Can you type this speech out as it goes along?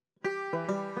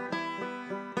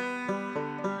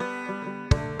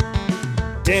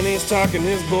Danny's talking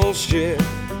his bullshit.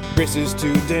 Chris is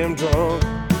too damn drunk.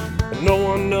 And no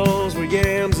one knows where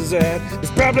Yams is at.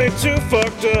 He's probably too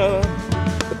fucked up.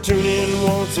 But tune in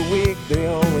once a week. They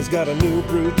always got a new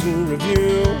brew to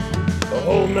review. So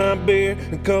hold my beer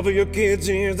and cover your kids'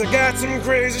 ears. I got some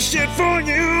crazy shit for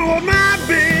you. Hold my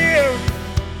beer.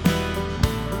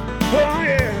 Oh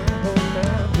yeah, hold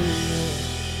my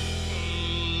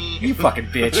beer. You fucking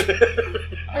bitch.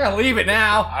 I gotta leave it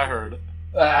now. I heard.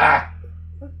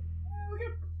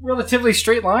 Relatively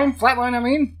straight line. Flat line, I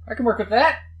mean. I can work with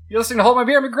that. You're listening to Hold My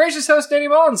Beer. I'm your gracious host, Danny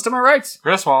Mullins. To my right.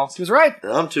 Chris Mullins. To his right.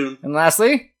 I'm Toon. And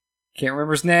lastly, can't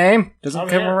remember his name. Doesn't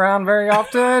come around very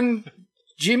often.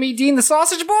 Jimmy Dean the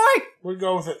Sausage Boy? We'll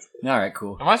go with it. Alright,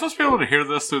 cool. Am I supposed to be able to hear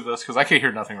this through this? Because I can't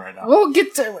hear nothing right now. We'll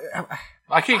get to...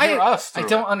 I can't hear us. I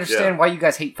don't understand why you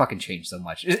guys hate fucking change so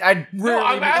much. I'm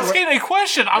asking a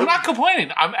question. I'm not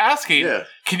complaining. I'm asking. Yeah.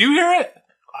 Can you hear it?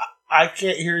 I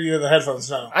can't hear you in the headphones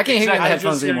now. I can't hear you in the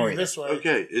headphones anymore. This way.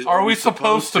 Okay. Are we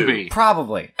supposed to be?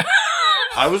 Probably.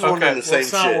 I was wondering the same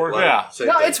shit.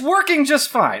 No, it's working just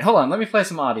fine. Hold on. Let me play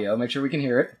some audio. Make sure we can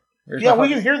hear it. Yeah, we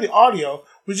can hear the audio.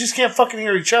 We just can't fucking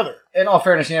hear each other. In all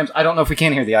fairness, Yams, I don't know if we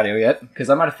can hear the audio yet, because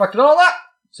I might have fucked it all up.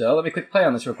 So let me click play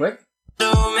on this real quick. Can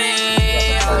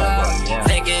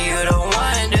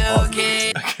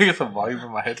I get some volume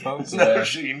in my headphones? No,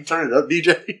 you can turn it up,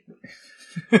 DJ.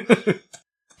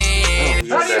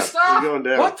 How do you stop? Going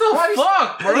down. What the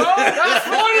fuck, bro? What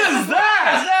is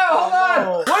that? No, hold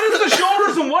on. What is the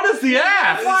shoulders and what is the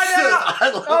ass?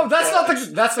 Oh, that's not the...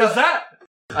 That's not that.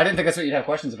 I didn't think that's what you'd have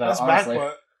questions about, That's honestly. back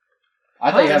butt.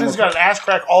 I thought you had He's got an ass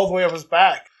crack all the way up his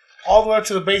back. All the way up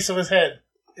to the base of his head.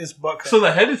 His butt crack. So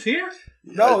the head is here?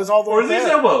 No, it's all the way Or is these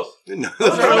elbows? No,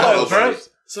 those are elbows, right?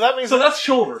 So that means... So that's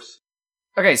shoulders.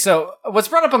 Okay, so what's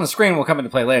brought up on the screen will come into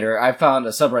play later. I found a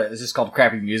subreddit that's just called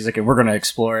Crappy Music, and we're going to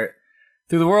explore it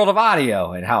through the world of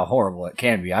audio and how horrible it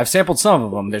can be. I've sampled some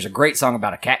of them. There's a great song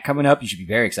about a cat coming up. You should be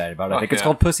very excited about it. I think it's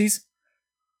called Pussies.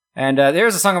 And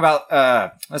there's a song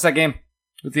about, what's that game?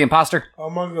 With the imposter?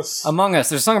 Among Us. Among Us.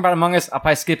 There's a song about Among Us. I'll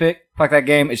probably skip it. Fuck that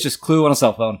game. It's just Clue on a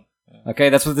cell phone. Okay,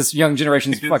 that's what this young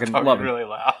generation's fucking loving. Really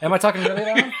loud. Am I talking really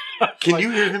loud? Can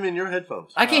you hear him in your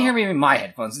headphones? I can't hear me in my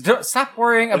headphones. Stop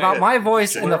worrying about my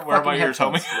voice in the fucking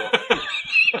headphones.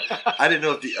 I didn't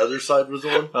know if the other side was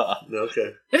on. No,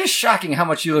 okay. It is shocking how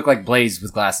much you look like Blaze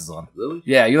with glasses on. Really?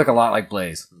 Yeah, you look a lot like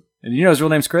Blaze. And you know his real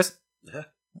name's Chris? Yeah.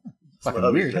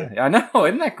 Fucking weird. Yeah. I know,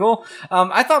 isn't that cool?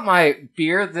 I thought my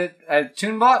beer that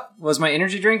Toon bought was my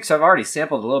energy drink, so I've already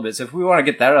sampled a little bit. So if we want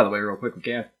to get that out of the way real quick, we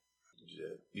can.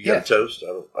 You got a toast?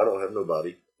 I don't have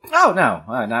nobody. Oh, no.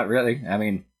 Not really. I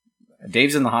mean,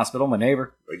 Dave's in the hospital, my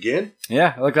neighbor. Again?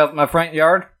 Yeah, I looked out my front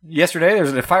yard yesterday.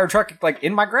 There's a fire truck, like,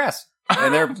 in my grass.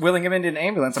 And they're wheeling him into an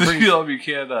ambulance. I'm pretty you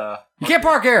can't, you can't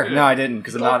park here! Yeah. No, I didn't,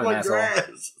 because I'm not an asshole.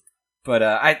 Grass. But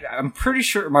I'm pretty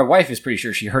sure, my wife is pretty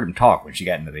sure she heard him talk when she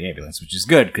got into the ambulance, which is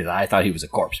good, because I thought he was a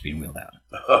corpse being wheeled out.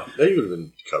 They would have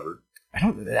been covered. I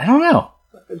don't know.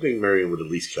 I think Marion would at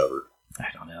least cover. I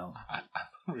don't know.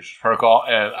 Her call,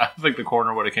 and I think the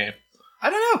coroner would have came. I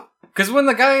don't know. Because when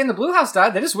the guy in the blue house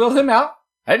died, they just wheeled him out.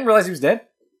 I didn't realize he was dead.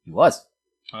 He was.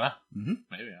 Huh? Mm-hmm.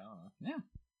 Maybe, I don't know. Yeah.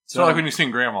 So like when you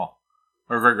seen grandma,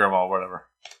 or great-grandma, or whatever.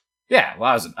 Yeah,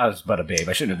 well, I was but a babe.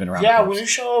 I shouldn't have been around. Yeah, when you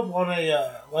show up on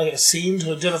a scene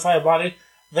to identify a body,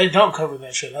 they don't cover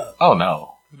that shit up. Oh,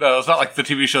 no. No, it's not like the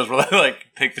TV shows where they, like,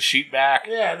 take the sheet back.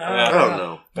 Yeah, no.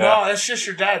 No. No, it's just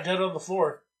your dad dead on the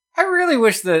floor. I really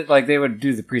wish that, like, they would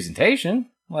do the presentation.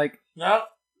 Like, no.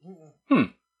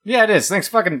 Yeah, it is. Thanks,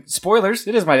 fucking spoilers.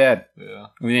 It is my dad. Yeah.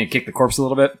 We need to kick the corpse a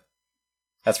little bit.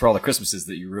 That's for all the Christmases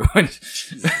that you ruined.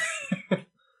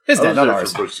 His dad, not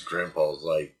ours. For Grandpa's,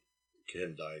 like,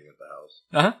 him dying at the house.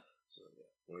 Uh-huh. So,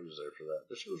 yeah, we was there for that.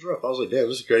 That shit was rough. I was like, damn,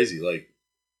 this is crazy. Like,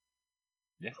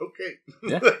 yeah. Okay.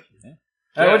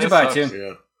 Yeah. What'd you buy, Tim?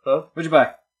 Yeah. Huh? What'd you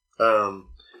buy?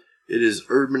 It is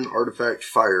Urban Artifact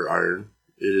Fire Iron.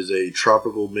 It is a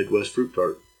tropical Midwest fruit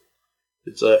tart.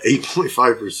 It's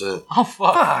 8.5%. Oh,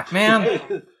 fuck,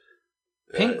 man.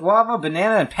 Pink guava,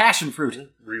 banana, and passion fruit.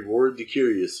 Reward the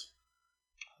curious.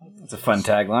 That's a fun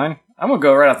tagline. I'm going to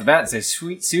go right off the bat and say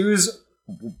Sweet Sue's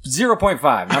 0.5.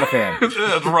 Not a fan.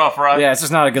 It's rough, right? Yeah, it's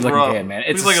just not a good looking can, man.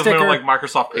 It's like a sticker. Like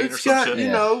Microsoft Paint or some got, shit. You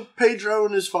know, Pedro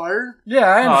and his fire. Yeah,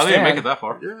 I understand. Oh, I didn't make it that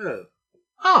far. Yeah.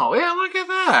 Oh, yeah, look at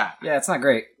that. Yeah, it's not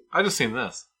great. I just seen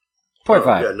this.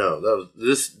 0.5. Yeah, no, that was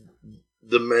this.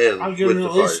 The man. I'm giving it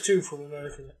at least 2 for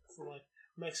American, for like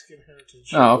Mexican heritage.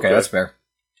 Oh, okay, that's fair.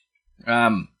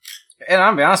 And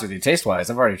I'll be honest with you, taste wise,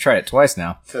 I've already tried it twice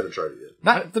now. Haven't tried it yet.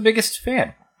 Not the biggest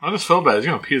fan. I just feel bad. He's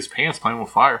gonna pee his pants playing with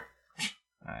fire.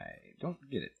 I don't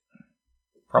get it.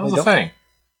 Probably the thing.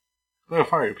 Play with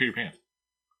fire, you pee your pants.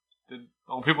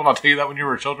 Oh, people not tell you that when you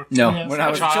were children? No, Yeah, when I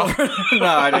was a child. children. No,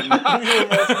 I didn't.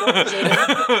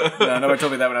 No, nobody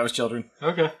told me that when I was children.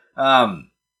 Okay.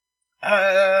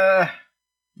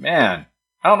 Man,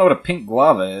 I don't know what a pink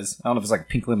guava is. I don't know if it's like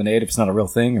pink lemonade, if it's not a real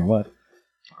thing or what.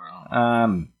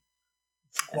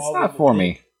 It's not for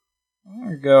me. I'm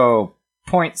gonna go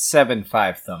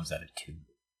 0.75 thumbs out of 2.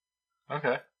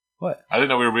 Okay. What? I didn't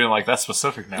know we were being like that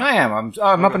specific now. I am.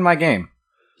 I'm up in my game.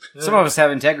 Some of us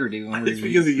have integrity. When It's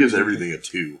because he gives everything a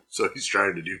 2, so he's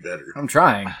trying to do better. I'm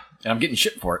trying, and I'm getting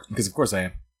shit for it because, of course, I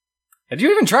am. Have you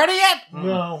even tried it yet?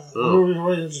 No, we were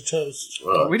waiting to toast.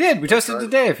 We did. We toasted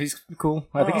today. If he's cool,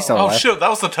 I think he's still alive. Oh shit, that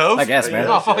was the toast? I guess, man.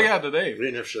 Oh fuck yeah, today. We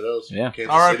didn't have shit else. Yeah.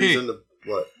 Kansas R.I.P. City's in the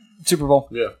what? Super Bowl.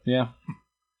 Yeah. Yeah.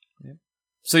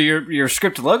 So your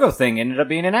script logo thing ended up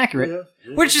being inaccurate,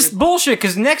 Yeah. which is bullshit.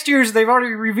 Because next year's they've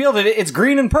already revealed it. It's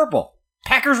green and purple.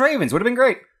 Packers Ravens would have been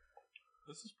great.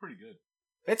 This is pretty good.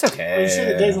 It's okay. Have you seen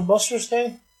the Dave and Buster's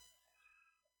thing?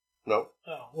 No.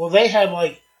 Oh, well, they had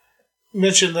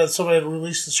mentioned that somebody had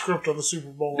released the script on the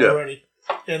Super Bowl already,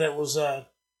 and it was I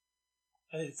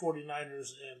think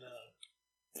 49ers and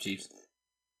Chiefs.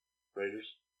 Raiders.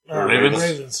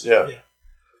 Ravens. Yeah.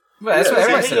 Well, that's what I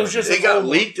everybody think it was said. just They an got old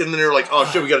one. leaked, and then they were like, "Oh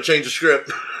shit, we got to change the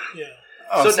script." Yeah.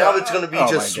 Oh, So now it's going to be oh,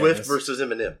 just my Swift goodness. versus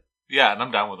Eminem. Yeah, and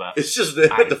I'm down with that. It's just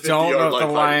the I 50 don't know yard if the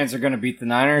line Lions are going to beat the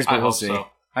Niners, but I we'll hope see. so.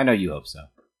 I know you hope so.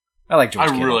 I like George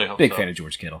I Kittle. really hope Big so. fan of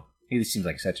George Kittle. He seems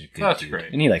like such a good That's dude.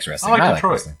 great. And he likes wrestling. I like I like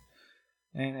Detroit. wrestling.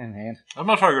 And. I'm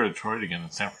not trying to go to Detroit again in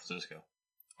San Francisco.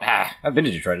 I've been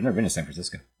to Detroit. I've never been to San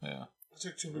Francisco. Yeah. I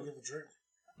took too big of a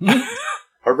drink.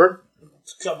 Heartburn?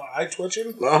 It's got my eye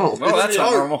twitching. Oh, Oh, that's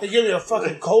not normal. They give me a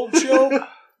fucking cold chill.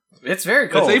 It's very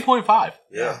cold. It's 8.5.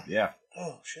 Yeah. Yeah.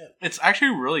 Oh, shit. It's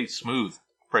actually really smooth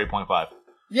for 8.5.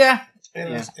 Yeah. And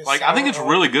Yeah. it's Like, I think it's sour.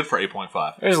 really good for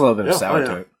 8.5. There's a little bit of Yeah, sour oh, yeah.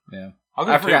 to it. Yeah. I'll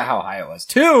go I two. forgot how high it was.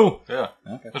 2! Yeah.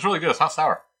 Okay. It's really good. It's not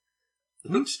sour.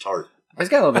 It's tart. It's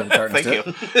got a little bit of tartness Thank to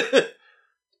you. it.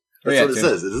 That's Yeah, what it Tim.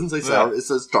 says. It doesn't say sour. It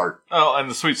says tart. Oh, and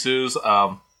the Sweet Sue's.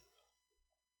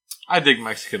 I dig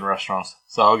Mexican restaurants,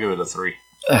 so I'll give it a 3.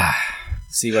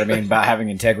 See what I mean about having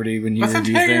integrity when you That's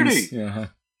review integrity. things? Yeah.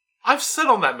 I've sit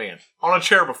on that man on a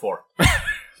chair before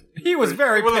He was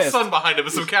very with a pissed. sun behind him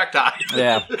and some cacti.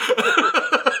 Yeah.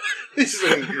 He's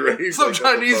engraved. Some like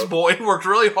Chinese up boy worked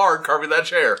really hard carving that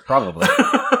chair. Probably.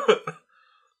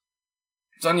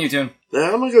 It's on YouTube.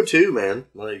 Yeah, I'm gonna go 2, man.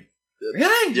 Like,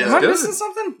 Really? Yeah, Am I good. missing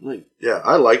something? yeah,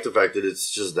 I like the fact that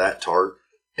it's just that tart.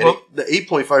 And Well- the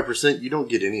 8.5%, you don't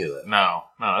get any of that. No,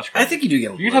 that's crazy. I think you do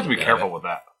get a You'd have to be bit of careful it. with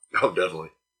that. Oh, definitely.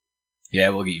 Yeah,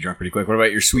 we'll get you drunk pretty quick. What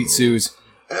about your Sweet Sue's?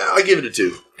 I give it a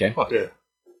 2. Okay. Fuck. Yeah.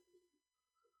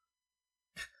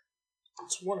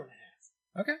 It's 1.5.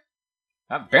 Okay.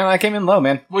 Apparently I came in low,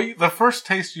 man. Well, the first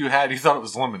taste you had, you thought it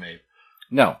was lemonade.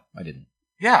 No, I didn't.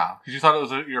 Yeah, because you thought it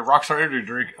was your Rockstar energy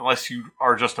drink, unless you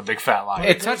are just a big fat liar.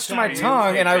 It touched my You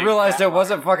tongue, and I big realized fat it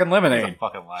wasn't fucking He's a lemonade.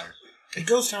 fucking liar. It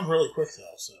goes down really quick, though,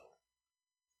 so.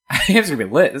 It's gonna be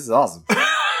lit. This is awesome.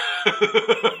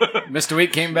 Mr.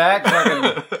 Week came back.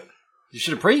 Fucking, you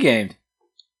should have pre-gamed.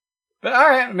 But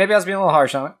alright, maybe I was being a little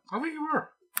harsh on it. I think you were.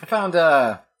 I found,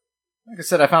 like I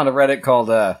said, I found a Reddit called,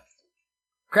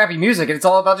 Crappy Music, and it's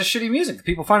all about just shitty music that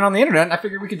people find on the internet, and I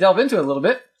figured we could delve into it a little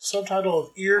bit. Subtitle of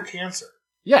Ear Cancer.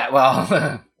 Yeah, well,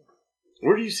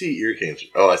 Where do you see ear cancer?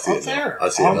 Oh, I see Up it now. there. I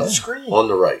see on it now. the screen. On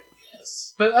the right.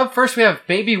 Yes. but up first we have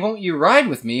Baby Won't You Ride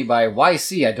With Me by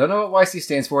YC. I don't know what YC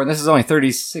stands for, and this is only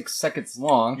 36 seconds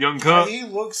long. Young cunt. He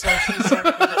looks like he's trying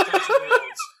to pick up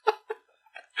 13-year-olds.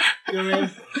 You know what I mean?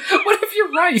 What if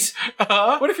you're right?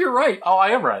 What if you're right? Oh, I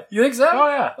am right. You think so? Oh,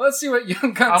 yeah. Let's see what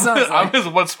Young Cunt I'm sounds like. his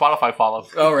one Spotify follow.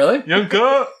 Oh, really? Young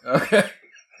cunt. Okay.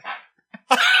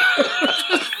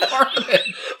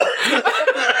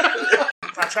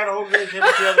 I try to hold it in him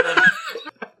with the other one.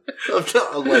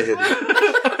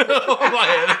 I'm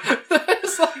lightheaded.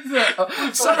 It's like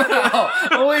that. Somehow,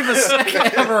 only the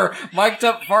second ever mic'd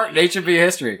up fart in H&B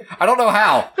history. I don't know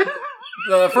how.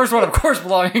 The first one, of course,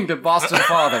 belonging to Boston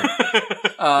Father.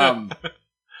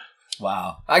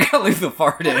 Wow. I gotta leave the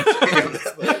fart in.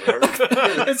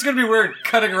 It's gonna be weird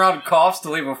cutting around coughs to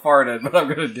leave a fart in, but I'm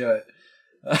gonna do it.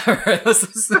 Alright, let's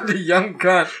listen to Young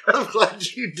Cunt. I'm glad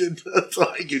you did that so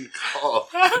I can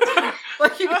cough.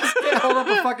 Like you just can't hold up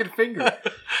a fucking finger.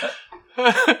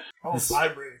 Oh,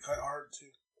 vibrating quite hard, too.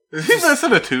 Is he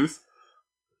missing a tooth?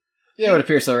 Yeah, it would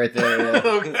appear so right there. Yeah.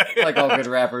 Okay. Like all good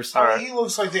rappers. I mean, he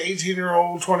looks like the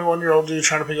 18-year-old, 21-year-old dude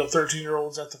trying to pick up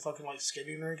 13-year-olds at the fucking,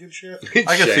 skating rink and shit.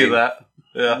 I can see that.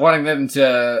 Yeah. Wanting them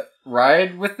to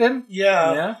ride with them?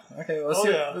 Yeah. Yeah? Okay, well, let's, Oh,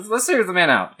 see, yeah. let's see the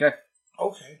man out. Okay.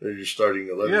 Okay. You're starting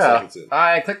 11 Yeah. seconds in.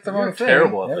 I clicked the wrong You're thing.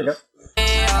 terrible at There we this. go.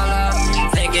 all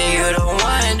up, thinking you the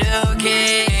one to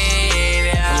keep.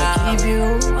 I'ma keep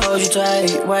you, hold you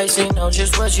tight. White she know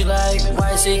just what you like.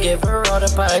 White she give her all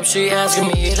the pipe. She asking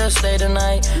me to stay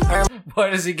tonight. Why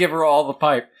does he give her all the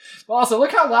pipe? Also,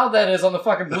 look how loud that is on the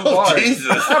fucking blue Oh, bars. Jesus.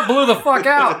 That blew the fuck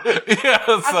out. Yeah,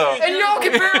 so And y'all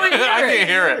can barely hear it. I can't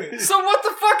hear it. So what the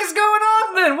fuck is going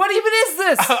on then? What even is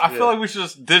this? I feel like we should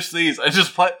just ditch these and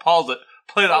just pause it,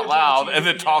 play it out loud, and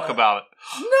then talk about it.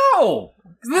 No.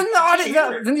 Then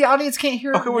the audience can't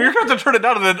hear it. Okay, well, you're going to have to turn it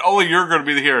down, and then only you're going to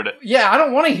be hearing it. Yeah, I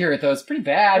don't want to hear it though. It's pretty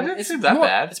bad. It didn't It's seem that more,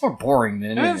 bad. It's more boring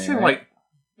than It anything. didn't seem right?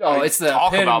 like it's the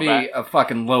talk about epitome that. of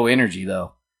fucking low energy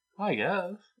though, I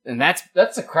guess. and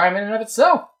that's a crime in and of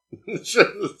itself. It's so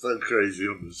crazy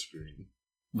on the screen.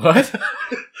 What?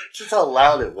 Just how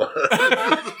loud it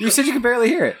was. You said you could barely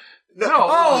hear it. No,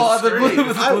 Oh, on the blue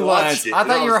with the I blue watched lines. it, I and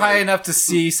thought you were was high like, enough to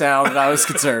see sound, and I was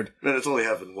concerned. Man, it's only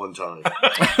happened one time.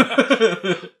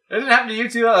 Did it happen to you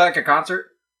too, like a concert?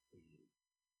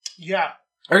 Yeah.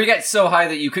 Or you got so high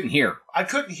that you couldn't hear? I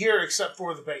couldn't hear except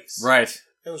for the bass. Right.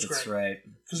 It was That's great. right.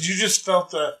 Because you just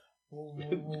felt the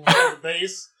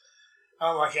bass.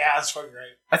 I'm like, yeah, that's fucking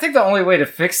great. I think the only way to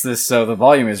fix this so the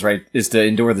volume is right is to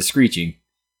endure the screeching.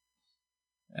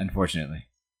 Unfortunately.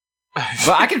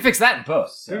 But I can fix that in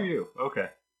post. So. Do you? Okay.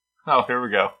 Oh, here we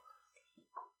go.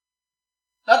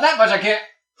 Not that much, I can't.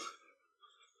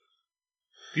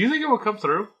 Do you think it will come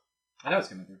through? I know it's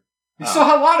coming through. You saw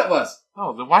how loud it was.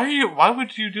 Oh, then why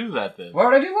would you do that then? Why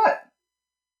would I do what?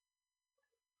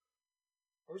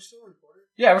 Are we still recording?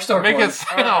 Yeah, we're still Make recording. it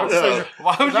sound. Yeah.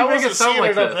 Why would you make it sound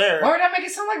like up this? there. Why would I make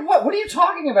it sound like what? What are you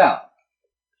talking about?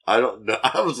 I don't know.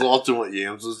 I was lost in what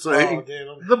Yams was saying. Oh,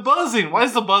 dude. The buzzing. Why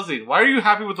is the buzzing? Why are you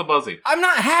happy with the buzzing? I'm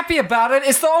not happy about it.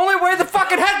 It's the only way the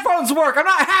fucking headphones work. I'm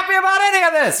not happy about any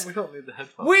of this. We don't need the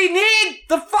headphones. We need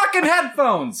the fucking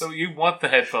headphones. So you want the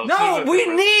headphones? No, There's a we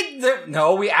difference. need the.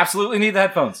 No, we absolutely need the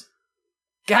headphones.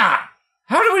 God,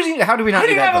 how do we not How do need you not know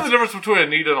the headphones? difference between a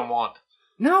need and a want?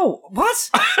 No, what?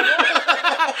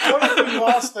 What if we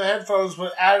lost the headphones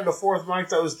but added a fourth mic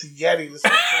that was the Yeti?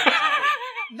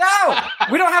 No,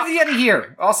 we don't have the Yeti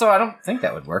here. Also, I don't think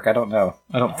that would work. I don't know.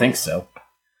 I don't think so.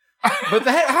 But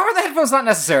how are the headphones not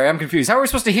necessary? I'm confused. How are we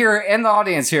supposed to hear it and the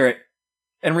audience hear it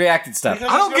and react and stuff?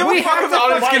 Because I don't give We a fuck have if the the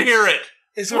audience can mics. hear it.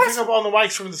 It's going to pick up on the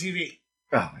mics from the TV.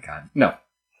 Oh my god, no.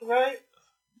 Right?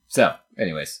 So,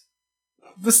 anyways,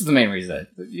 this is the main reason.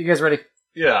 You guys ready?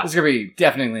 Yeah. This is gonna be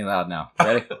deafeningly loud now.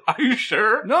 Ready? Are you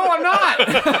sure? No, I'm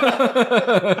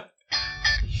not.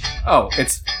 Oh,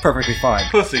 it's perfectly fine.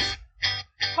 Pussy.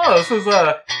 Oh, this is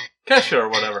Kesha or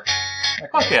whatever.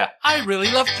 Fuck yeah. I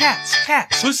really love cats.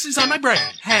 Cats. Pussies on my brain.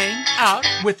 Hang out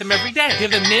with them every day. Give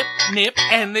them nip, nip,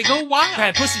 and they go wild.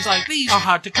 Bad pussies like these are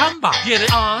hard to come by. Get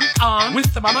it on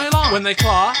with them on my lawn. When they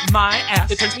claw my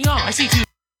ass, it turns me on. I see two. Did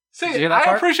See, you hear that I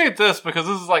part? appreciate this because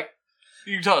this is like,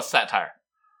 you can tell it's satire.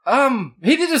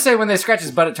 He did just say when they scratch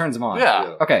his butt, it turns him on.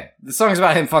 Yeah. Okay, the song's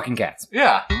about him fucking cats.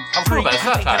 Yeah. I'm cool with that. It's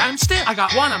I think that satire. I'm still. I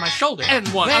got one on my shoulder and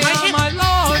one on my hip. My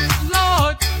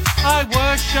Lord, I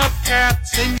worship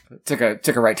cats. And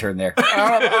Took a right turn there.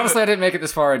 Honestly, I didn't make it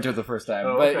this far into the first time.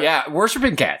 Oh, But okay. yeah,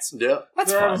 worshiping cats. Yeah.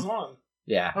 That's There was fun. one.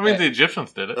 Yeah. I mean, the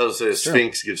Egyptians did it. I was going to say, a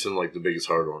Sphinx gives him like the biggest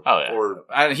hard one. Oh, yeah. Or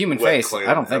A human Wet face. clam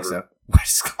I don't think ever. so. What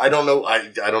is I don't know. I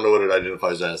don't know what it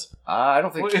identifies as. I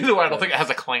don't think. Well, either way, I don't think it has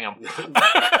a clam. Never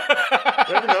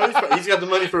know. He's got the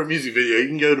money for a music video. He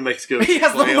can go to Mexico. He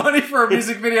has the Clam. money for a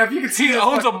music video. If you could see, He this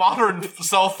owns a fuck- modern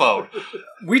cell phone.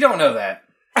 We don't know that.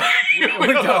 We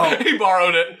don't. He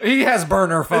borrowed it. He has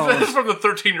burner This phones. is from the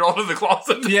 13-year-old in the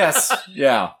closet. Yes.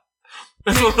 Yeah.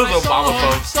 This was his Obama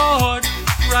phone. sword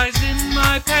rise in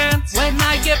my pants. When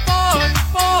I get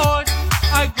bored,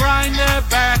 I grind their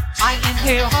backs. I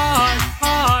inhale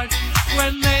hard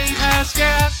when they pass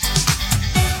gas.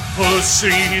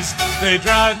 Pussies, they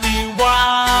drive me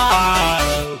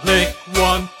wild. Lick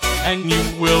one and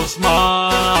you will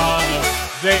smile.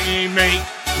 They make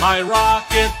my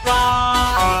rocket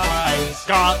rise.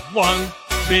 Got one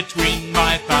between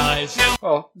my thighs.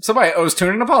 Well, somebody owes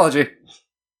Toon an apology.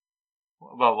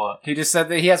 About what? He just said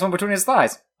that he has one between his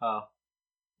thighs. Oh.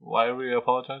 Why are we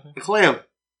apologizing? The clam.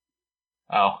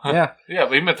 Oh. Yeah. Yeah,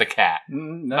 but he meant the cat.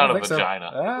 No, Not I a think so.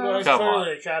 vagina. There's Come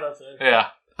clearly a cat up there. Yeah.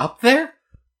 Up there?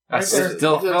 I Right there.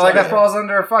 still feel like that falls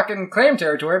under fucking clam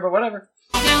territory, but whatever.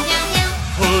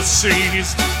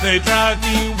 Pussies, they drive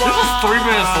me This is 3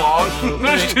 minutes long.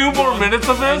 There's 2 more minutes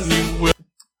of this.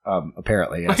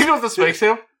 Apparently, You yes. know what this makes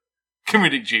him?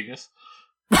 Comedic genius.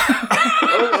 I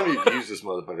don't know how many views this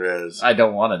motherfucker has. I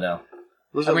don't want to know.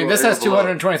 I mean, this has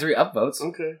 223 upvotes.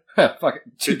 Okay. Fuck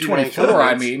it. 224,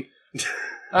 I mean.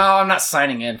 Oh, I'm not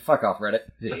signing in. Fuck off, Reddit.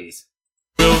 Jeez.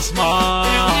 will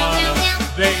smile.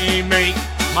 They make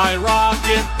my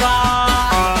rocket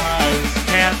rise.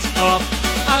 Can't stop.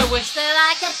 I wish that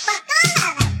I could fuck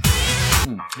all of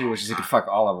them. He wishes he could fuck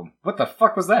all of them. What the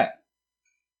fuck was that?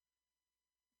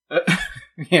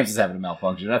 Yams is having a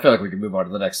malfunction. I feel like we can move on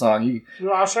to the next song.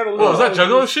 No, I was trying to What was that,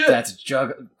 Juggalo shit? That's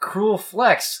Cruel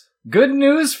Flex. Good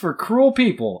news for cruel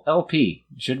people. LP.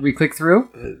 Should we click through?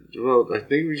 Well, I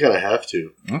think we kind of have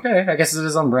to. Okay, I guess it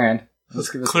is on brand. Let's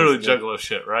give this Clearly a go. Juggalo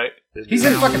shit, right? He's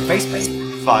in fucking face paint.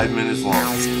 5 minutes long.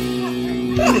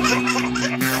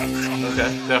 Okay,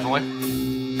 definitely.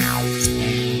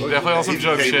 We're definitely on some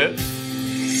jug shit.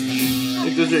 I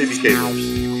think those are ABK raps.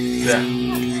 Yeah.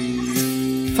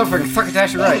 Fucking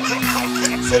dash, you're right.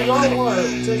 So y'all want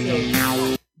to take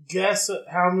a guess at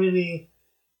how many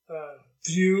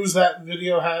views that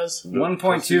video has?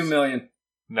 1.2 million.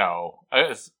 No.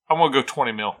 I'm going to go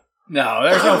 20 mil. No,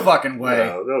 there's no fucking way.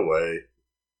 No way.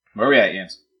 Where are we at,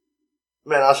 Yams?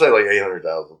 Man, I'll say like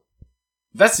 800,000.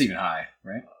 That's even high,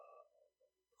 right?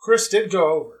 Chris did go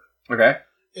over. Okay.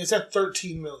 It's at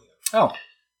 13 million. Oh.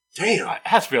 Damn. It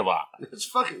has to be a lot. It's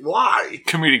fucking why?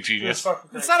 Comedic It's genius. fucking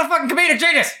It's not a fucking comedic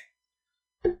genius!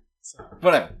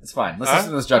 Whatever, it's fine. Let's listen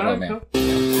to this Juggalo man.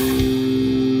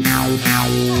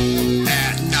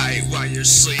 At night while you're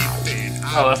sleeping,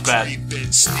 Oh, that's bad.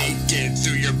 creeping, sneaking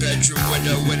through your bedroom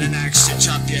window with an axe to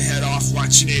chop your head off,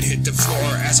 watching it hit the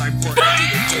floor as I burst through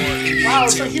the door. In Wow, an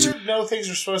it's like attempt you didn't know things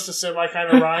are supposed to semi kind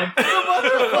of rhyme. He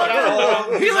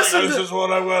He's like, listened this to- is what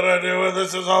I'm gonna do, and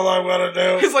this is all I'm gonna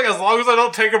do. He's like, as long as I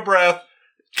don't take a breath,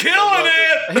 killing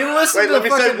it! He listened Wait, to let me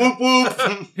say fucking... whoop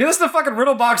whoop. He listened to fucking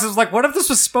riddle boxes. Was like, what if this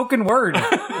was spoken word?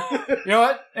 You know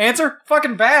what? Answer?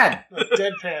 Fucking bad.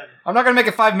 Deadpan. I'm not gonna make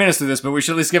it 5 minutes through this, but we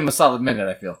should at least give him a solid minute,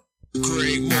 I feel.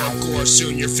 Create more gore,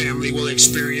 soon your family will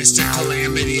experience the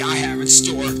calamity I have in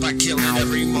store by killing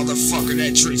every motherfucker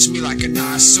that treats me like an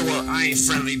eyesore. I ain't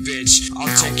friendly, bitch. I'll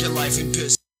take your life and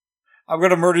piss. I'm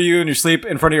gonna murder you in your sleep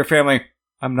in front of your family.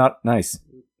 I'm not nice.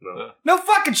 No. No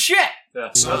fucking shit! Yeah,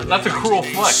 that's a cruel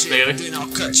flex, Danny. Then I'll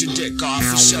cut your dick off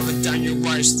and shove it down your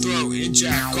wife's throat and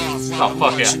jack off. Oh,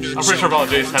 fuck yeah. I'm pretty sure Bella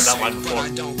Jay's had that line before.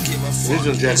 He's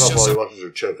gonna jack off while he watches her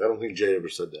choke. I don't think Jay ever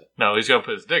said that. No, he's going to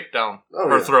put his dick down Oh,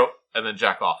 her yeah. throat and then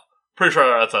jack off. Pretty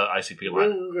sure that's an ICP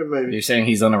line. Well, maybe. You're saying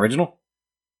he's unoriginal?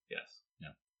 Yes.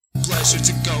 Pleasure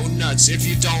to go nuts. If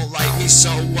you don't like me, so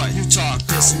what? You talk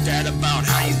this and that about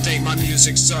how you think my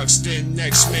music sucks. Then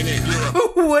next minute you're a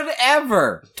Who would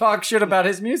ever talk shit about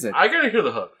his music? I gotta hear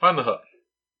the hook. Find the hook.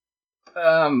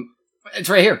 It's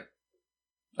right here.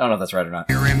 I don't know if that's right or not.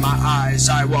 fire in my eyes.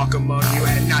 I walk among you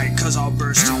at night, cause I'll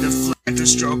burst into flame. At the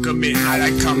stroke of midnight, I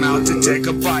come out to take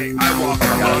a bite. I walk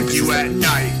among you at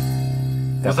night.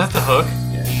 Was that the hook?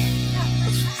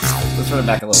 Let's run it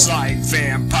back a It's little. like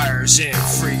vampires and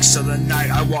freaks of the night.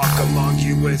 I walk among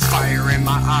you with fire in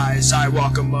my eyes. I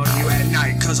walk among you at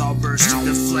night, cause I'll burst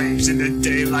into flames in the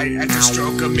daylight. At the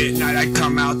stroke of midnight, I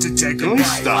come out to take a Can we bite.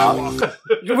 stop? I walk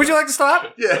Would you like to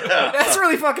stop? Yeah. That's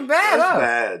really fucking bad, That's huh?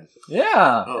 bad.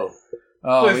 Yeah. Oh.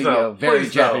 Oh, Please we no. go very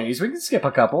Please no. Japanese. We can skip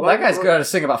a couple. That guy's got to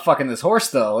sing about fucking this horse,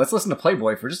 though. Let's listen to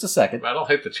Playboy for just a second. I don't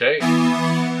hate the chain.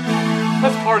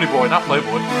 That's Party Boy, not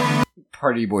Playboy.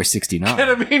 Party Boy 69.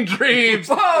 Ketamine Dreams.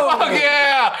 Whoa! Fuck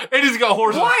yeah! And he's got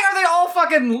horses. Why are they all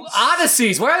fucking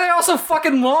odysseys? Why are they all so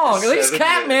fucking long? At least 7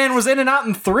 Catman was in and out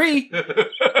in 3. Nah,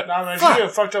 man, Fuck. you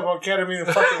get fucked up on ketamine and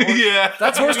fucking horse. Yeah.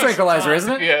 That's horse tranquilizer,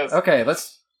 isn't it? Yes. Okay,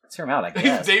 let's hear him out, I He's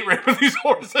guess. date raping these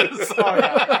horses. Oh,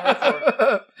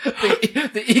 yeah.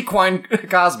 the equine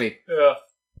Cosby. Yeah.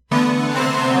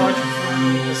 I like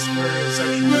the spirit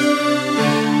section.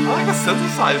 I like a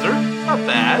synthesizer. It's not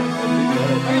bad.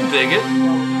 I can dig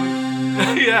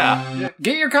it. Yeah.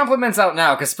 Get your compliments out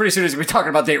now, because pretty soon he's going to be talking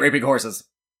about date raping horses.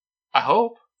 I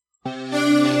hope.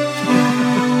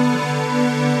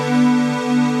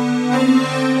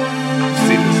 I've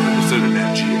seen this episode of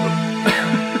Nat Geo.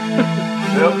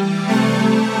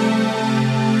 Yep.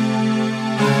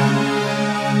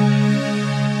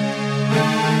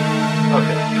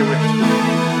 Okay, can we?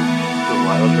 The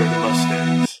Wild Herd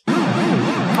Mustangs.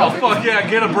 Oh fuck yeah,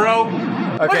 get it, bro!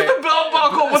 Look Okay. at the belt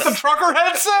buckle with the trucker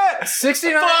headset.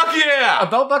 69. Fuck A yeah!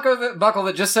 belt buckle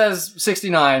that just says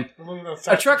 69.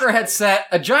 A trucker headset,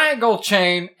 a giant gold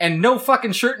chain, and no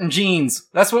fucking shirt and jeans.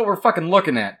 That's what we're fucking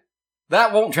looking at.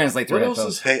 That won't translate to What else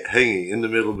headphones. is hanging in the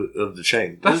middle of the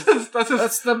chain? That's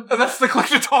the click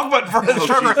to talk button for his Oh,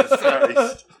 trucker. Jesus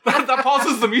Christ. that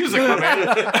pauses the music, my man.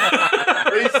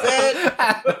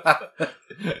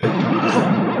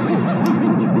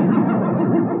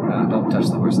 Don't touch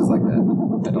the horses like that.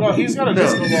 I don't No, he's got a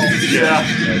disco ball. Yeah.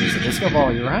 There's a disco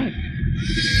ball, you're right.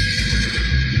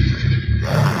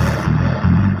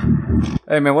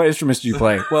 Hey man, what instruments do you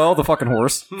play? Well, the fucking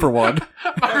horse, for one.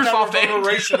 Microsoft Edge.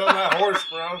 Reverberation on that horse,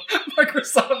 bro.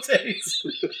 Microsoft Edge.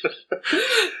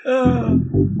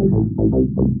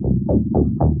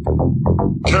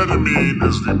 Ketamine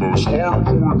is the most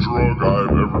hardcore drug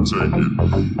I've ever taken.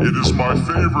 It is my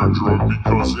favorite drug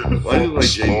because it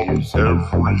fucks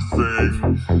up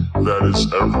everything that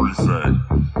is everything.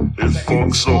 It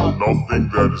fucks up nothing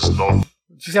that is nothing.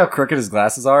 Did you see how crooked his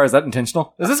glasses are? Is that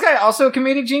intentional? Is this guy also a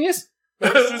comedic genius?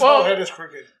 This dude's whole head is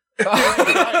crooked.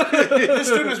 This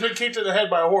dude has been kicked in the head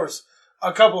by a horse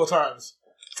a couple of times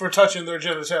for touching their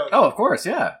genitalia. Oh, of course,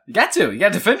 yeah. You got to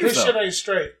defend This yourself. shit ain't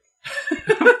straight.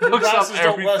 Looks up Glasses don't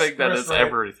everything that rest is right.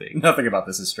 everything. Nothing about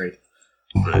this is straight.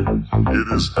 It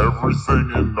is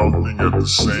everything and nothing at the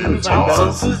same time.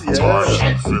 Balances? Yeah. Times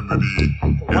infinity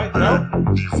and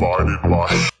then divided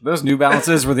by. Those New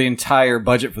Balances were the entire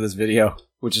budget for this video,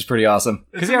 which is pretty awesome.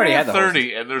 Because he already had the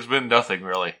 30, and there's been nothing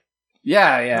really.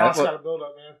 Yeah. No, it's got to build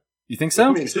up, man. You think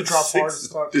so? It's going to drop hard as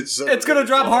fuck. It's gonna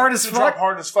drop hard as It's going to drop fuck.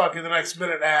 hard as fuck in the next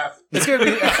minute and a half. It's gonna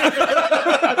be.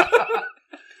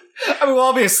 I mean, we'll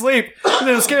all be asleep, and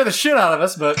it'll scare the shit out of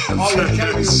us. But It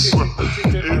fucks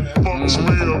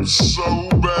me up so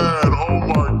bad. Oh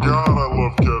my god, I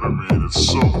love ketamine. It's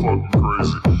so fucking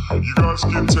crazy. You guys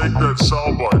can take that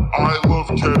soundbite, I love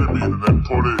ketamine, and then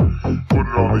put it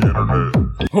on the internet.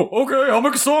 okay, I'll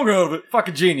make a song out of it.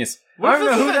 Fucking genius. I don't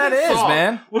know who that is,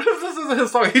 man. What if this isn't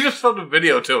his song? He just filmed a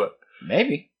video to it.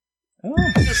 Maybe. Oh. God, I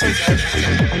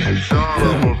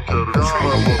love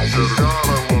ketamine. God, I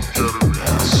love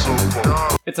ketamine. It's so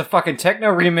fucking. It's a fucking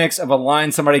techno remix of a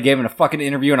line somebody gave in a fucking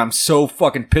interview, and I'm so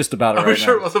fucking pissed about it I'm right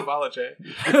sure it now. wasn't Violet J.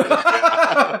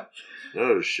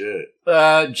 Oh shit.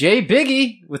 Jay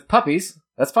Biggie with Puppies.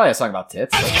 That's probably a song about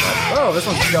tits. Oh, this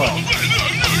one's going.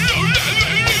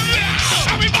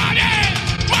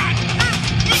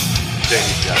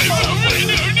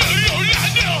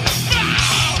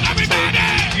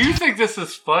 You think this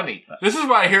is funny? This is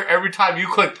what I hear every time you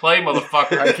click play,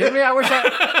 motherfucker. Are you kidding me? I wish I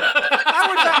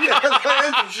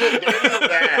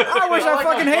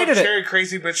fucking hated it. Cherry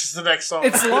Crazy Bitch is the next song.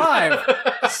 It's live.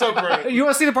 It's so great. You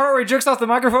want to see the part where he jerks off the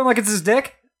microphone like it's his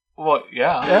dick? Well,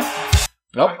 yeah. Yeah.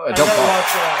 Nope. I Don't gotta fall.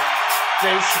 watch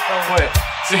Dave Chappelle Wait.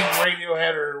 sing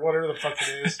Radiohead or whatever the fuck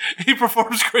it is. He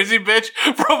performs Crazy Bitch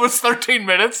for almost 13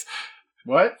 minutes.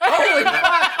 What? Holy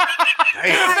fuck!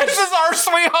 This is our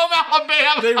Sweet Home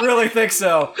Alabama. They really think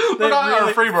so. They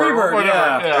Or Freebird. Whatever.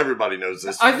 yeah. Everybody knows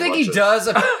this. I think he does.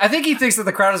 I think he thinks that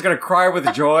the crowd is going to cry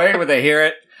with joy when they hear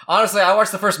it. Honestly, I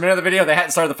watched the first minute of the video. They hadn't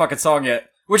started the fucking song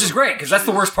yet. Which is great, because that's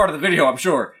the worst part of the video, I'm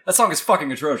sure. That song is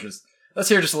fucking atrocious. Let's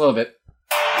hear just a little bit.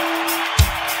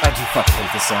 I do fucking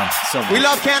hate this song so much. We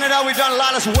love Canada. We've done a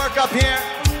lot of work up here.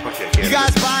 You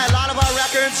guys buy a lot of our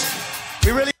records.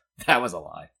 We really That was a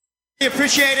lie.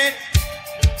 appreciate it.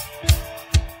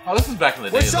 Oh, this is back in the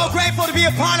day. We're so grateful to be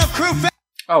a part of Crew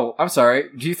Oh, I'm sorry.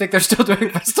 Do you think they're still doing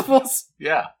festivals?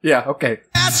 Yeah. Yeah, okay.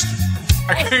 Fest.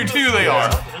 I guarantee you they are.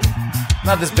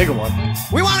 Not this big a one.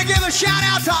 We want to give a shout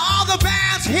out to all the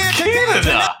bands here today.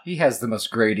 Canada. He has the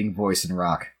most grating voice in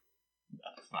rock.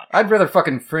 I'd rather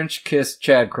fucking French kiss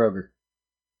Chad Kroger.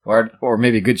 Or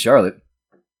maybe Good Charlotte.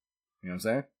 You know what I'm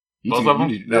saying? You Both two- of them?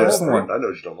 you two- No, just the one. I know what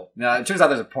you're talking about. No, it turns out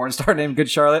there's a porn star named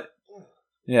Good Charlotte.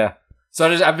 Yeah. So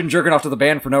I've been jerking off to the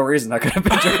band for no reason. I could have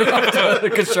been jerking off to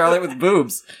Good Charlotte with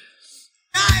boobs.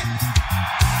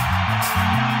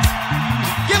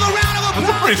 Give a round of applause.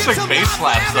 That's a pretty Give sick some bass love for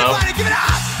slaps, though. everybody. Give it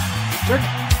up.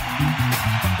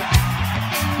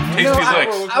 Tasty No,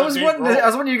 licks. I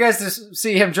was wanting you guys to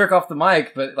see him jerk off the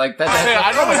mic, but like that. Hey,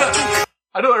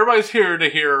 I know everybody's here to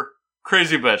hear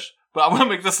Crazy Bitch, but I'm gonna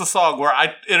make this a song where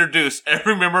I introduce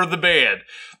every member of the band,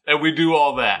 and we do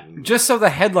all that. Just so the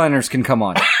headliners can come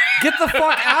on. Get the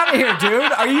fuck out of here,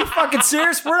 dude! Are you fucking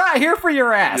serious? We're not here for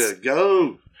your ass. Yeah,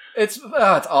 go. It's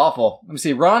awful. Let me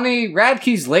see. Ronnie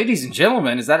Radke's "Ladies and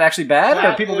Gentlemen." Is that actually bad,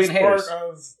 or are people being haters? Part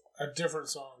of a different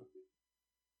song.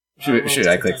 Should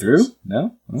I click through?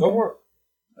 No. Go for it.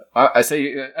 I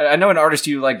say I know an artist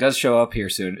you like does show up here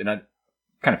soon, and I'm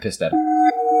kind of pissed at him.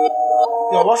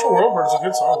 Yeah, Watch the World Burn is a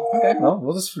good song. Okay, well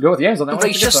we'll just go with Yams on that one.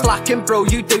 Race, you're slacking, bro.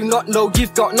 You do not know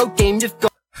you've got no game. You've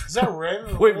got. Is that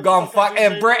Ren? We've gone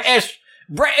fucking British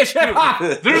hip hop.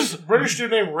 There's British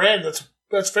dude named Ren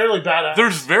that's fairly badass.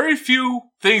 there's very few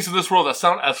things in this world that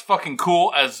sound as fucking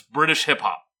cool as British hip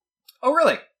hop. Oh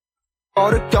really?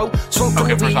 Gotta go, smoke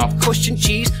Okay, on first weed, off. cushion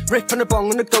cheese, ripping a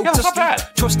bong and a go Yeah, to it's not sleep.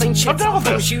 bad. Trust ain't shit. I'm down with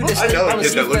this. You I listen, know a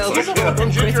honestly, kid that looks well, like that.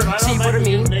 From Ginger, and I see don't what I mind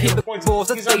mean? getting People points. balls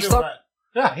that He's not they doing stop. bad.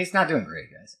 Yeah, he's not doing great,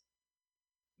 guys.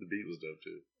 The beat was dope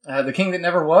too. The King That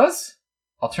Never Was.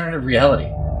 Alternative reality.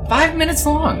 5 minutes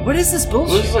long. What is this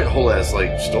bullshit? This is like a whole ass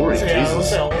like story.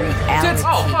 Jesus.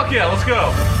 Oh, fuck yeah, let's go.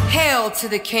 Hail to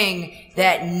the king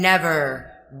that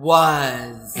never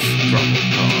was.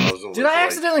 Did I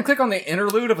accidentally click on the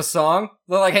interlude of a song?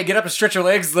 They're like, hey, get up and stretch your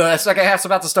legs. The second half's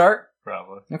about to start.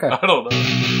 Probably. Okay. I don't know.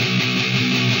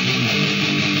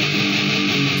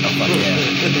 Oh, fuck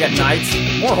yeah. We got knights.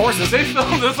 More horses. They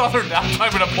filmed this on their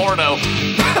downtime in a porno.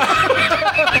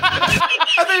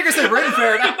 I thought you were going to say Ren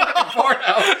Fair, not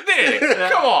porno. Nick,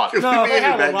 come on. No, they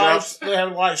had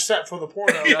a live set for the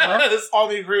porno. Yes. All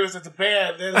the agreements at the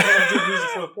band, they're going to do music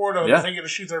for the porno, Yeah. and they get to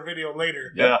shoot their video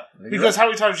later. Yeah. Because how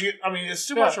many times it's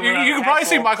too much. You can probably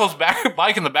see Michael's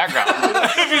bike in the background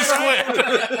if you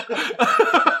squint.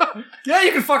 Yeah,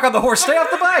 you can fuck on the horse. Stay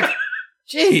off the bike.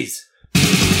 Jeez.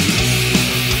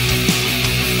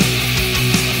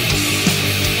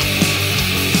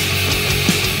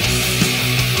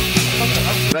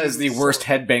 That is the worst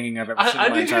headbanging I've ever seen in my I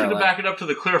need you entire to life. back it up to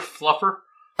the clear fluffer.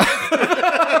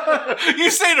 You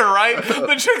saying it right.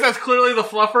 The chick that's clearly the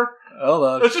fluffer. Hold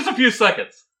on. It's just a few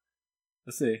seconds.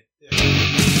 Let's see. His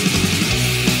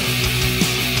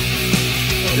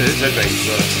headbang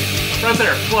sucks. Right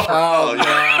there, fluffer. Oh,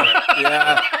 yeah.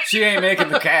 Yeah. She ain't making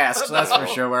the cast, that's for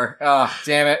sure. Oh,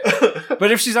 damn it.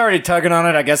 But if she's already tugging on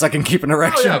it, I guess I can keep an Oh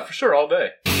erection. yeah, for sure, all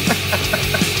day.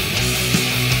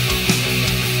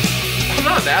 I'm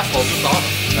not an asshole, just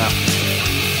honest. No.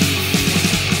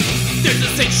 There's a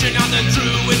section on the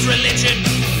Druid's religion.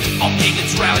 All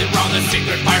pagans rally round the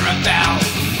sacred pirate vow.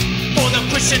 For the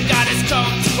Christian goddess come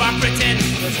to our Britain.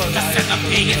 To send the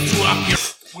pagans to our pure.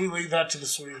 We leave that to the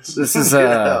Swedes. This is,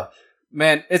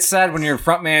 man, it's sad when your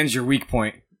front man's your weak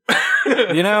point.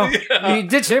 You know? Yeah. You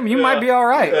ditch him, you might be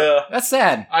alright. Yeah. That's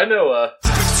sad. I know,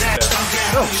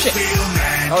 Oh, shit.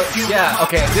 Oh, yeah,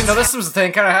 okay. Didn't know this was the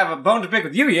thing. Kind of have a bone to pick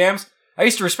with you, Yams. I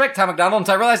used to respect Tom McDonald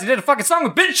until I realized he did a fucking song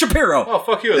with Ben Shapiro. Oh,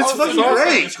 fuck you. It's fucking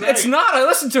great. It's not. I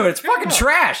listened to it. It's fucking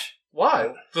trash.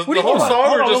 Why? The What do you whole mean?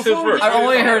 song or just his verse? I've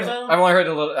only heard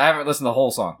a little. I haven't listened to the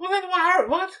whole song. Well, then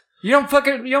what? You don't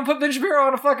put Ben Shapiro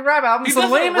on a fucking rap album. He It's the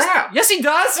doesn't lamest. rap. Yes, he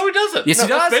does. No, he doesn't. Yes, he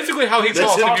does. That's basically how he That's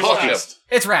talks him if you watch talking. him.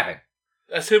 It's rapping,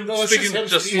 That's him No, it's speaking just him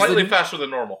just speaking. slightly faster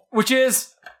than normal. which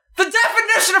is the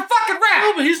definition of fucking No,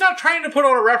 rap. but he's not trying to put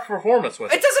on a rap performance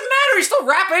with It it. doesn't matter. He's still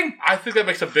rapping. I think that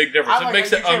makes a big difference. It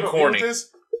makes it uncorny.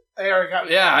 They already got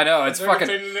Yeah, I know. It's fucking.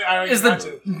 Is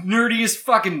the nerdiest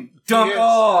fucking dumb. He is.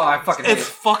 Oh, I fucking hate It's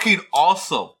it. fucking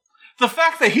awesome. The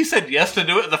fact that he said yes to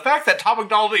do it, the fact that Tom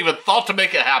McDonald even thought to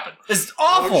make it happen. It's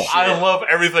awful. I love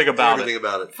everything about Everything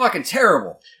about it. Fucking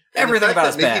terrible. Everything about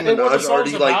it's bad. Nicki what the Minaj song's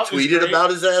already like about is tweeted great. about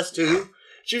his ass too.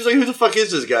 She was like, "Who the fuck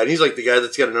is this guy?" And he's like, "The guy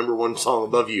that's got a #1 song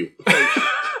above you."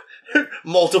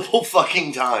 Multiple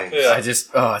fucking times. Yeah. I just.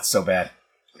 Oh, it's so bad.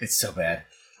 It's so bad.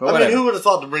 But I mean, whatever. who would have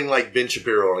thought to bring like Ben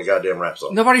Shapiro on a goddamn rap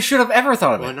song? Nobody should have ever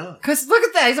thought of it. Why not? Because look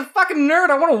at that. He's a fucking nerd.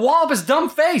 I want to wall up his dumb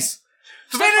face.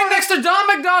 Standing next to Don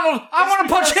McDonald, I want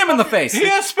to punch him in the face. He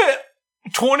has spent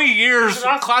 20 years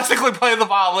classically playing the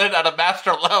violin at a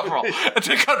master level and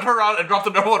to come around and drop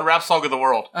the #1 rap song in the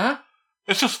world. Huh?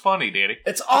 It's just funny, Danny.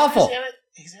 It's awful.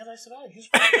 He's anti-Semitic.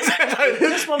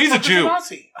 He's a Jew.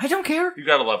 I don't care. You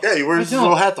gotta love Yeah, it. he wears his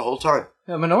little hat the whole time.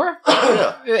 Menorah?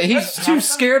 Yeah. He's too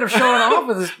scared of showing off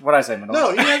with his. What'd I say, Menorah?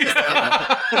 No, he had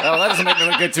Oh, that doesn't make me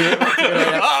look good to it.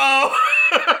 Uh-oh!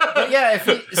 But yeah, if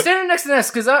he, standing next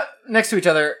to each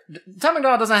other, Tom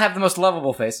McDonald doesn't have the most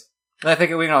lovable face. I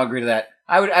think we can all agree to that.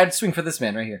 I'd swing for this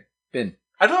man right here, Ben.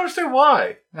 I don't understand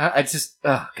why. I just,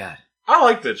 oh god, I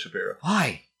like Ben Shapiro.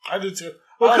 why? I do too.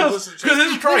 Because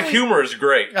his dry humor is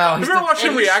great. Oh, Have he's you ever the- watched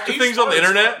him react to he's things on the smart as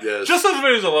internet? fuck. Yes. Just those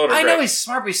videos alone are I great. know he's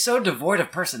smart, but he's so devoid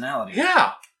of personality.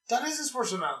 Yeah. That is his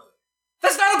personality.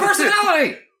 That's not a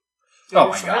personality. Oh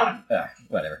my for god.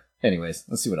 Whatever. Anyways,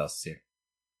 let's see what else is here.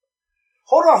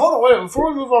 Hold on, wait. Before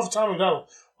we move off of Tom McDonald,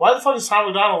 why the fuck is Tom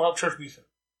McDonald up church beefing?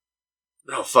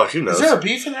 Oh fuck, who knows? Is there a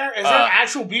beef in there? Is there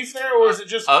actual beef there, or is it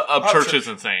just Up Church is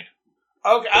insane.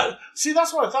 Okay, see,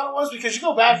 that's what I thought it was, because you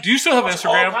go back. Do you still have watch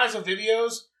Instagram? All kinds of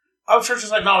videos. Up Church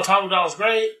is like, no, Tom McDonald's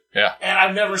great. Yeah. And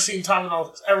I've never seen Tom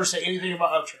McDonald ever say anything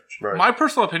about Up Church. Right. My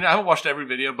personal opinion, I haven't watched every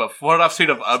video, but from what I've seen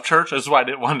of Up Church, this is why I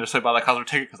didn't want to say buy that concert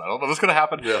ticket, because I don't know what's going to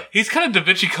happen. Yeah. He's kind of Da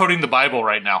Vinci coding the Bible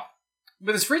right now.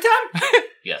 With his free time?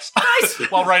 Yes. Nice.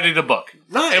 While writing a book.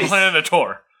 Nice. And planning a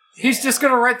tour. He's just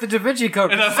gonna write the Da Vinci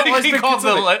Code. And I think he called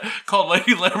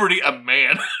Lady Liberty a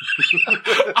man.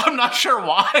 I'm not sure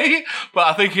why, but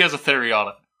I think he has a theory on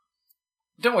it.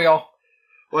 Don't we all?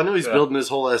 Well, I know he's building his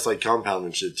whole ass like compound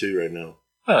and shit too right now.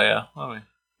 Oh yeah, I mean,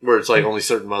 Where it's like only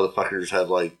certain motherfuckers have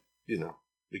like, you know,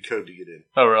 the code to get in.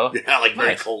 oh really? Yeah, like very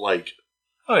Nice. cult like.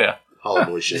 Oh yeah. Hollow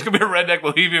Boy It's shit. gonna be a redneck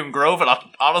Bohemian Grove, and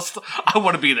I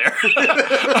want to be there.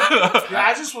 Yeah,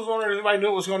 I just was wondering if anybody knew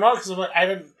what was going on because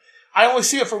I only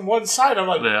see it from one side. I'm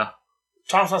like, Yeah.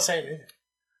 Tom's not saying anything.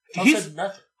 Tom He's- said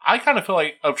nothing. I kind of feel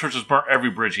like Upchurch has burnt every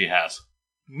bridge he has.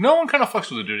 No one kind of fucks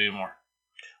with the dude anymore.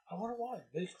 I wonder why.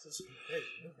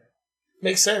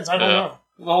 Makes sense. I don't know.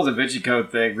 The whole Da Vinci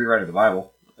Code thing, rewriting the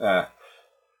Bible. Yeah.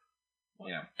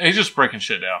 And he's just breaking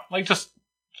shit down. Like, just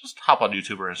hop on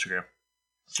YouTube or Instagram.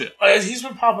 Shit. He's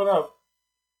been popping up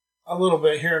a little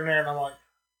bit here and there, and I'm like,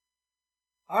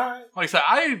 all right. Like I said,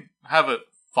 I haven't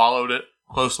followed it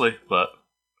closely, but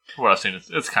from what I've seen,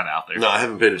 it's kind of out there. No, I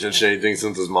haven't paid attention to anything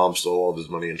since his mom stole all of his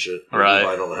money and shit. Right.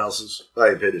 Buying all the houses. I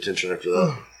ain't paid attention after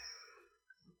that.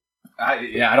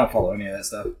 I don't follow any of that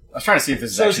stuff. I was trying to see if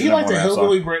this is So is actually he like the number one rap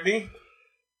hillbilly song. Britney?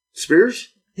 Spears?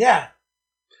 Yeah.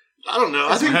 I don't know.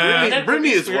 I think Britney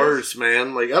Britney is Spears? worse,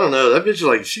 man. Like, I don't know. That bitch is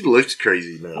like, she looks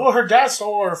crazy now. Well, her dad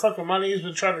stole her fucking money. He's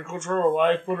been trying to control her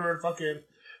life, put her in fucking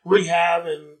rehab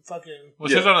and fucking... Well,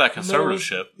 she's under that conservative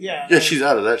shit. Yeah. Yeah, she's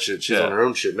out of that shit. She's Yeah. on her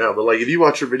own shit now. But like, if you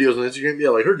watch her videos on Instagram, yeah,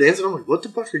 like her dancing, I'm like, what the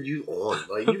fuck are you on?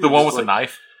 Like, you The were one just with the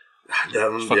knife. That It's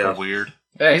one, fucking yeah. weird.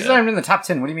 Yeah, he's not even in the top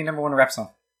 10. What do you mean number one rap song?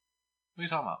 What are you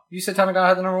talking about? You said Tommy Gunn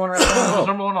had the number one rap It was song?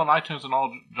 number one on iTunes and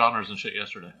all genres and shit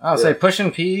yesterday. I'll say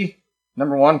Pushin' P,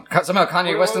 number one. Somehow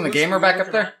Kanye West and the Gamer back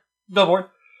up there? Billboard.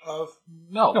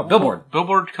 No, Billboard.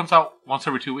 Billboard comes out once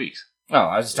every 2 weeks. Oh,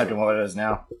 I was just typing what it is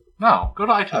now. No, go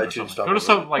to iTunes. Or iTunes something. Go to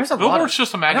some like There's a lot Billboard's of-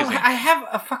 just a I magazine. have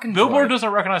a fucking Billboard droid. doesn't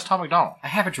recognize Tom McDonald. I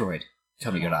have a droid.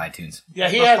 Tell me to go to iTunes. Yeah,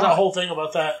 he That's had fine. that whole thing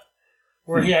about that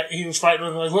where he was fighting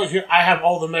with him, like, look, here, I have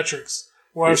all the metrics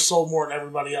where I've sold more than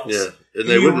everybody else. Yeah, and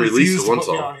they You wouldn't release refuse the to one put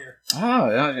me song. on here. Oh,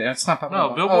 yeah, it's not popping No,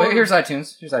 up. Billboard- Oh, here's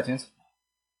iTunes. Here's iTunes.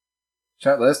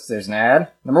 Chart list. There's an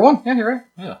ad. Number one. Yeah, you're right.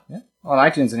 Yeah. On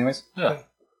iTunes, anyways. Yeah.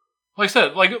 Like I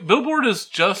said, like Billboard is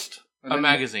just And a then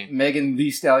magazine. Megan Thee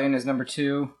Stallion is number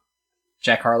 2.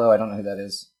 Jack Harlow, I don't know who that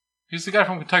is. He's the guy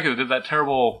from Kentucky that did that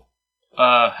terrible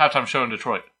halftime show in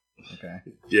Detroit. Okay.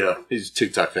 Yeah, he's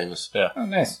TikTok famous. Yeah. Oh,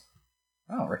 nice.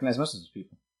 I don't recognize most of those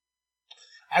people.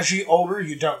 As you get older,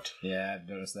 you don't. Yeah, I've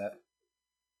noticed that.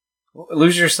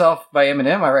 Lose Yourself by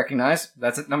Eminem, I recognize.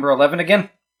 That's at number 11 again.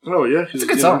 Oh yeah, It's a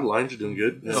good song. The Lions are doing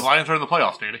good. The Lions are in the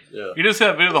playoffs, Danny. Yeah. You didn't see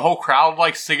that video of the whole crowd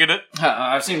like singing it?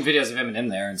 I've seen videos of Eminem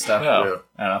there and stuff. Yeah.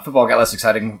 I don't know. Football got less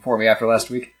exciting for me after last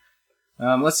week.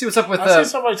 Let's see what's up with... I see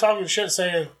somebody talking shit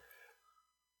saying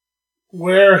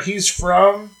where he's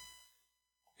from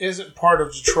isn't part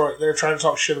of Detroit. They're trying to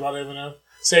talk shit about Eminem,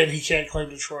 saying he can't claim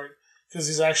Detroit because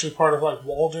he's actually part of like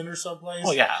Walden or someplace.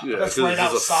 Oh, yeah. That's 'cause right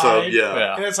this is a outside. sub,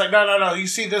 yeah. And it's like, no. You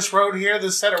see this road here,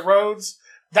 this set of roads?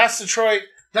 That's Detroit.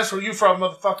 That's where you from,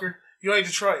 motherfucker. You ain't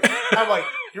Detroit. I'm like,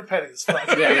 you're petty as fuck.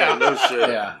 Yeah, no shit.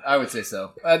 Yeah, I would say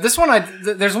so. This one,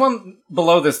 there's one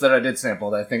below this that I did sample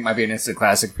that I think might be an instant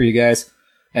classic for you guys,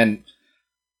 and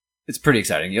it's pretty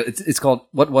exciting. It's called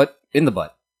What in the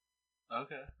Butt.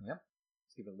 Okay. Yep.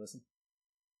 Let's give it a listen.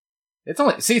 It's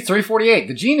only 3:48.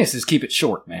 The geniuses keep it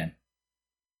short, man.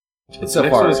 It's so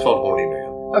Next far. one is called Horny Man.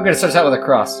 Okay, it starts out with a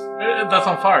cross. That's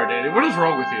on fire, Danny. What is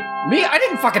wrong with you? Me? I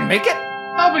didn't fucking make it.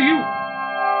 How about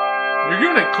you're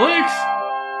giving it clicks.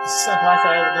 This is that black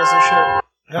guy that does this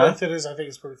shit. Huh? If it is, I think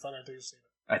it's pretty funny. I think you've seen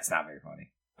it. It's not very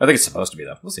funny. I think it's supposed to be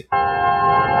though. We'll see.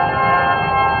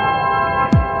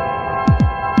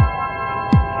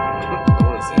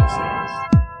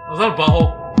 Was that a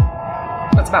butthole?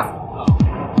 That's mouth.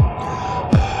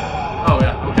 Oh,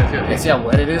 yeah. Okay, good. Okay, see how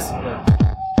wet it is? Yeah.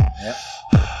 Yep.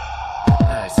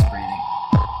 Nice breathing.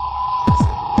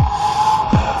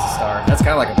 That's a star. That's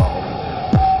kind of like a bubble.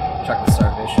 Chocolate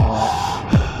starfish and all that.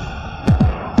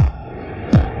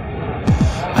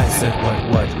 I said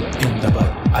what in the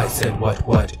butt. I said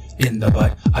what in the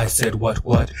butt. I said what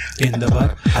in the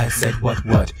butt. I said what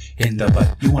in the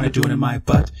butt. You wanna do it in my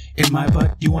butt? In my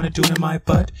butt? You wanna do it in my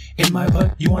butt? In my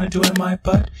butt? You wanna do it in my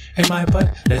butt? In my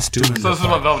butt? Let's do it in So the this is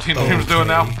what Velveteen Dream's doing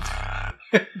now?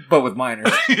 But with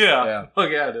minors. Yeah. Oh,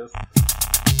 yeah, it is.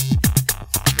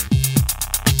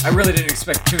 I really didn't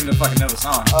expect Tune to fucking know the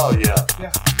song. Oh yeah.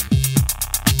 Yeah.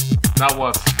 Not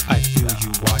once. I feel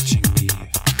you watching me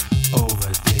over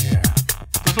there.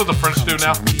 This is what the French do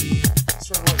now?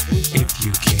 Sort of like blue, If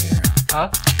you care. Huh?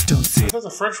 Don't say I thought the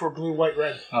French were blue, white,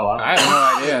 red. Oh, I have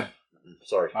no idea.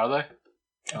 Sorry. Are they?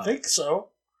 I think so.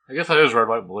 I guess that is red,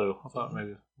 white, blue. I thought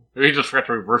maybe he just forgot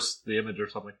to reverse the image or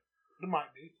something. It might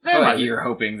be. I feel like you were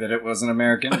hoping that it wasn't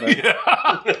American, but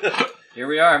Yeah. here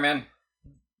we are, man.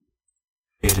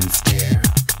 it and stare.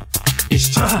 It's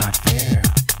just not fair.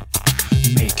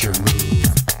 Make your move.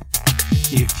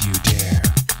 If you dare.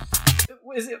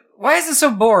 Why is it so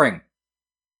boring?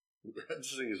 I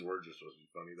just think his words are supposed to be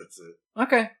funny. That's it.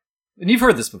 Okay. And you've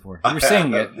heard this before. You were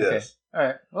singing it. Yes. Okay. All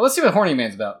right. Well, let's see what Horny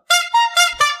Man's about.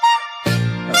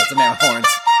 Oh, that's a man with horns.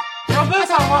 Bro, that's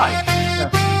not right.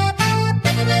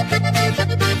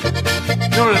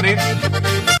 You know what it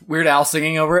needs? Weird Al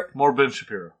singing over it? More Ben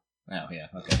Shapiro. Oh, yeah.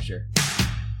 Okay, sure.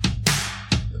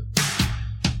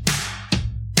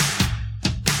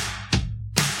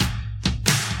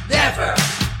 Never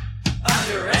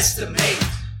underestimate.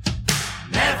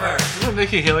 Never. Isn't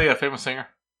Nikki Haley a famous singer?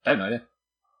 I have no idea.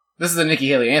 This is the Nikki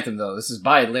Haley anthem, though. This is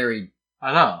by Larry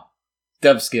I know.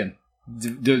 Dubskin.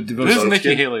 Who's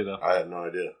Nikki Haley, though? I have no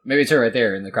idea. Maybe it's her right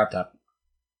there in the crop top.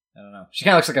 I don't know. She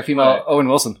kind of looks like a female Owen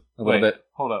Wilson a little bit.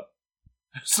 Hold up.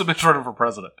 Who's the bitch running for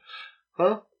president?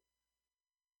 Huh?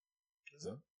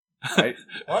 Right?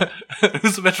 What?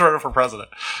 Who's the bitch running for president?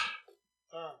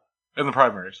 In the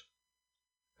primaries.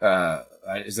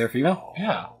 Is there a female?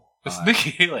 Yeah. It's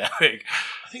Nikki Haley, I think.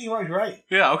 I think you might be right.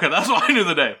 Yeah, okay, that's why I knew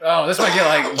the name. Oh, this might get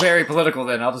like very political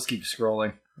then. I'll just keep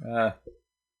scrolling.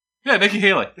 Yeah, Nikki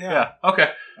Haley. Yeah.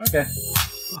 Okay. Okay.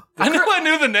 I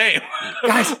knew the name.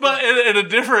 Guys. But in a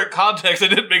different context, it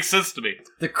didn't make sense to me.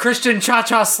 The Christian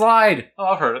Cha-Cha Slide. Oh,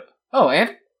 I've heard it. Oh,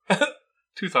 and?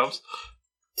 2 thumbs.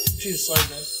 Jesus, slide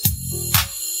man.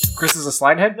 Chris is a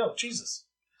slide head? No, Jesus.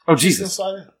 Oh, He's gonna Jesus.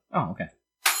 slide in. Oh, okay.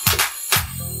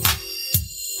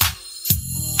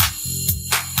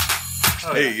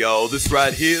 Hey, y'all, this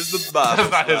right here is the Bible.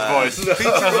 That's not his voice. That's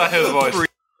not his voice.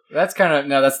 That's kind of,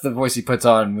 no, that's the voice he puts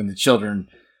on when the children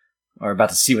are about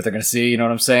to see what they're going to see. You know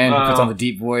what I'm saying? He puts on the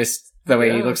deep voice. That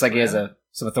way he looks like he has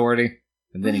some authority.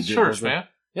 And then He's he church, man.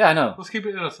 Yeah, I know. Let's keep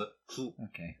it innocent.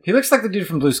 Okay. He looks like the dude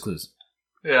from Blue's Clues.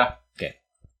 Yeah. Okay.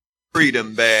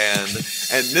 Freedom Band.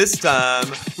 And this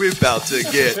time, we're about to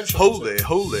get holy,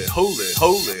 holy, holy,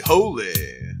 holy, holy.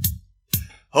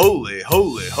 Holy,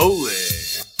 holy, holy.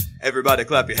 Everybody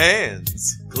clap your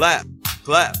hands. Clap,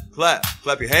 clap, clap,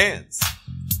 clap your hands.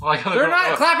 They're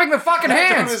not clapping the fucking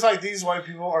hands. It's like these white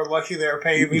people are lucky they're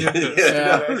paying me to do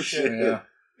this. Yeah.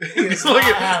 It's not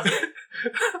happening.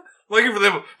 Looking for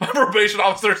them. My probation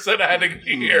officer said I had to get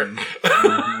here.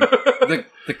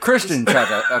 The Christian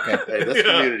Cha-Cha. Okay. Hey, that's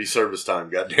community service time,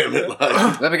 goddammit.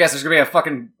 Like, Let me guess, there's going to be a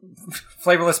fucking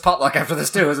flavorless potluck after this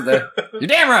too, isn't there? You're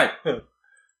damn right.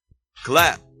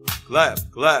 Clap, clap,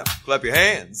 clap, clap your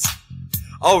hands.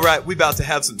 All right, we about to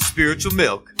have some spiritual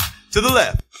milk. To the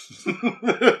left.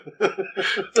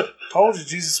 Told you,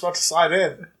 Jesus is about to slide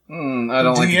in. I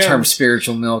don't like the term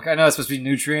spiritual milk. I know it's supposed to be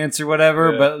nutrients or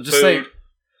whatever, but just say...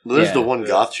 Well, there's the one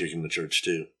goth chick in the church,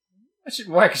 too.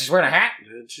 Why? Because she's wearing a hat?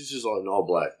 She's just in all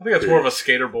black. I think that's more of a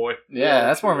skater boy. Yeah,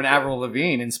 that's more of an Avril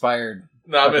Lavigne inspired.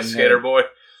 No, I meant skater boy.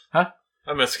 Huh?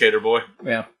 I meant skater boy.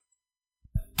 Yeah.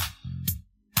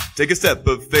 Take a step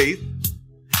of faith.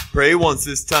 Pray once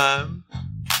this time.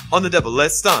 On the devil,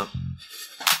 let's stomp.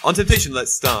 On temptation,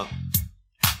 let's stomp.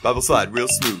 Bible slide real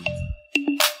smooth.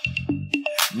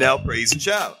 Now praise and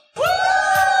shout.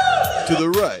 To the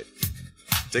right.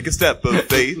 Take a step of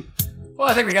faith. Well,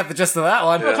 I think we got the gist of that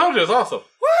one. I told you, it's awesome.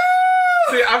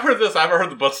 Woo! See, I've heard this. I haven't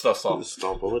heard the butt stuff song.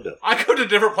 Stomp on the devil. I go to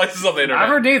different places on the internet. I've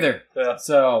heard neither. Yeah.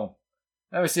 So,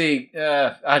 let me see.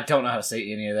 I don't know how to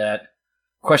say any of that.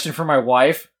 Question for my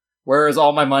wife. Where is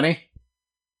all my money?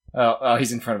 Oh,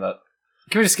 he's in front of it.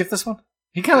 Can we just skip this one?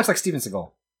 He kind of looks like Steven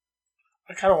Seagal.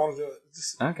 I kind of want to do it.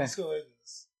 Okay. Let's go ahead and do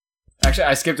this. Actually,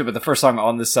 I skipped it, but the first song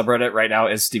on this subreddit right now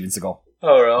is Steven Seagal.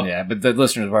 Oh, really? Yeah, but the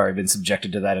listeners have already been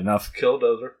subjected to that enough.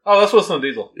 Killdozer. Oh, that's what's on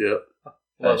Diesel. Yeah.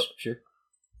 Sure.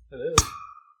 It is.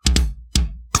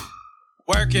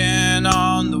 Working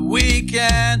on the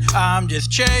weekend, I'm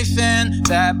just chasing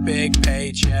that big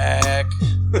paycheck.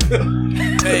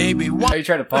 Baby, Are you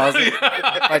trying to pause it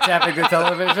by tapping the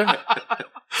television?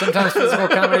 Sometimes physical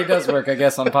comedy does work, I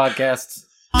guess, on podcasts.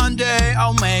 one day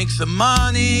I'll make some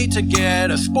money to get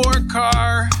a sport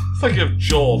car. It's like if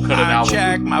Joel cut an I album.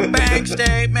 check my bank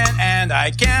statement and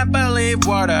I can't believe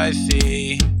what I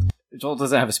see. Joel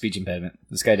doesn't have a speech impediment.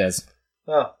 This guy does.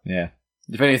 Oh. Yeah.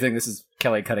 If anything, this is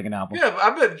Kelly cutting an album. Yeah, I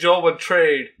bet Joel would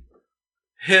trade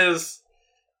his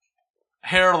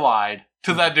hairline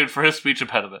to that dude for his speech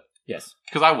impediment. Yes.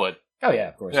 Because I would. Oh, yeah,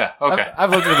 of course. Yeah, okay.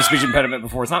 I've lived with a speech impediment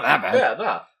before. It's not that bad. Yeah,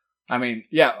 no. I mean,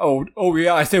 yeah. Oh,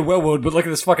 yeah, I say well-wood, but look at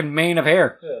this fucking mane of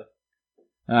hair.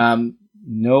 Yeah.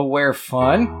 Nowhere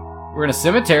fun. We're in a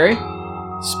cemetery.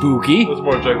 Spooky. That's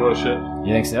more Juggalo shit.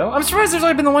 You think so? I'm surprised there's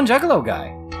only been the one Juggalo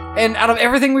guy. And out of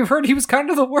everything we've heard, he was kind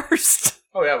of the worst.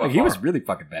 Oh, yeah, like, he was really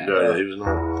fucking bad. Yeah, he was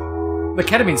not. The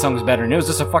Ketamine song was better, and it was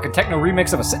just a fucking techno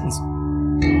remix of a sentence. Oh,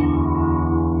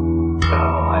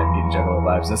 I'm getting Juggalo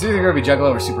vibes. It's either going to be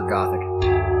Juggalo or super gothic. You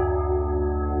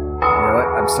know what?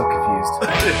 I'm still confused.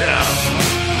 Yeah.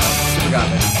 Super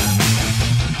gothic.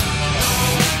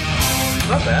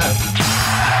 not bad.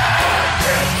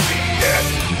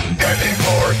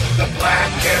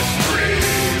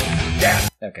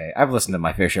 Okay, I've listened to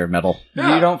my fair share of metal.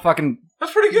 Yeah. You don't fucking...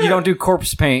 That's pretty good. You don't do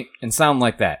corpse paint and sound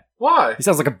like that. Why? He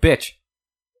sounds like a bitch.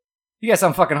 You guys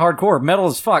sound fucking hardcore. Metal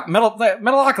as fuck.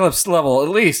 Metalocalypse level, at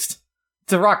least.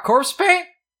 To rock corpse paint?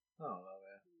 I don't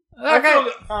know, man. Okay.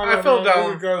 I fell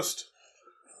down. Ghost.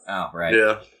 Oh, right.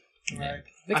 Yeah. Right.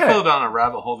 I fell down a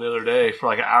rabbit hole the other day for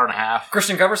like an hour and a half.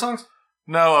 Christian cover songs?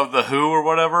 No, of the Who or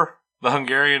whatever. The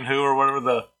Hungarian Who or whatever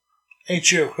the...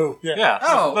 H.U. Who? Yeah. Yeah.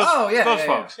 Yeah. Those yeah,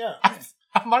 folks. Yeah.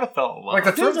 I might have fell in love. Like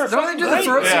the throat, don't they do the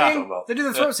throat Yeah. singing? They do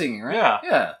the throat singing, right?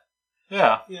 Yeah.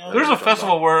 Yeah. Yeah. There's a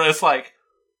festival where it's like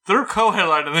they're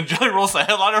co-headline and then Jelly Roll's the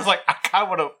headliner. It's like I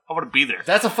want to be there.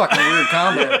 That's a fucking weird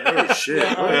combo. Oh shit.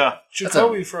 Yeah.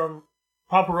 Jacoby from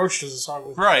Papa Roach does a song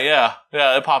with Right. Yeah.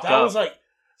 Yeah. It popped That up. was like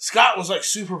Scott was like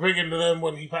super big into them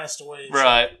when he passed away. So.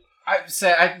 Right.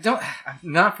 I'm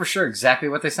not for sure exactly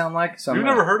what they sound like. So You've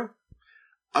never heard them?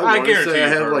 I I want to guarantee say I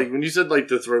you've have heard like when you said like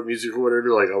the throat music or whatever.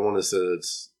 Like I want to say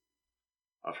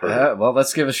I've heard. it. Well,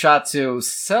 let's give a shot to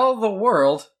Sell the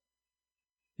World,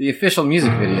 the official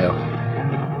music video.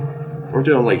 We're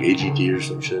doing like AGT or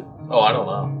some shit. Oh, I don't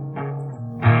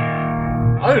know.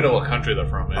 I don't even know what country they're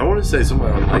from, man. I want to say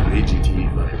somewhere on like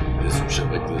AGT, like did some shit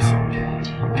like this.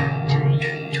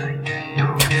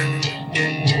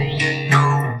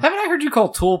 Haven't I heard you call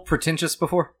Tool pretentious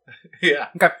before? Yeah.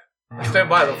 Okay. I stand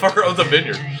by. The fucker owns a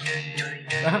vineyard.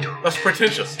 That's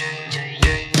pretentious.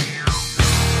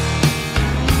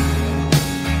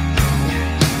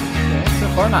 So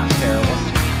far, not terrible.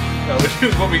 No, which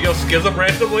is when we go schism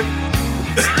randomly.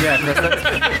 Yeah,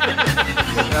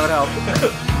 that would help.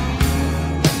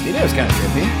 It was kind of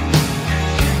trippy.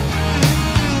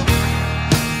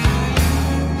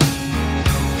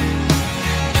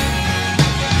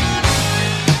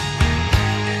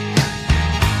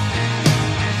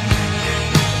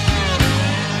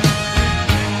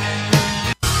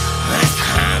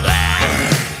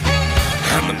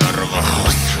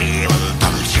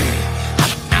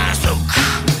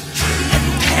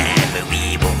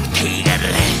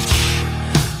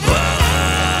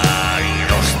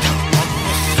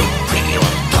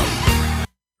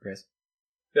 Chris.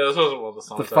 Yeah, this wasn't one of the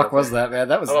songs. What the fuck was that, man?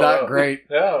 That was Oh, not no. great.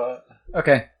 Yeah.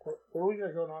 Okay. What do we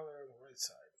got going on there on the right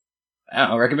side? I don't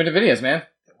know. Recommended videos, man.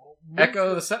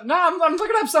 Echo the sound. No, I'm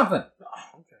looking up something.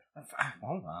 Oh, okay.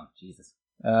 Hold on. Jesus.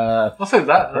 I'll say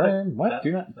that. What?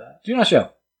 Do not show.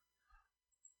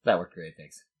 That worked great,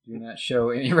 thanks. Do not show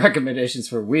any recommendations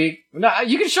for week. No,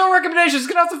 you can show recommendations.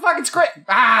 Get off the fucking screen.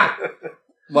 Ah!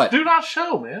 What? Do not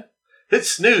show, man. Hit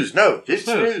snooze. No, hit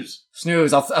snooze.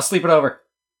 Snooze. I'll sleep it over.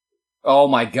 Oh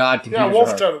my god. Yeah,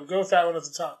 Wolf Totem. Go with that one at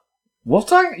the top. Wolf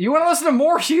Tongue? You want to listen to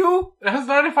more Hugh? It has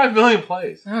 95 million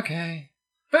plays. Okay.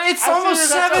 But it's almost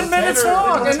 7 minutes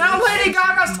long, and now Lady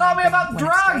Gaga's telling me about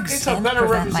drugs. It's a better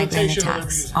representation of the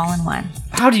music. All in one.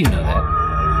 How do you know that?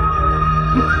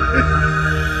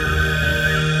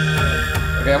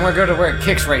 Okay, I'm gonna go to where it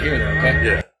kicks right here, though, okay?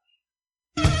 Yeah.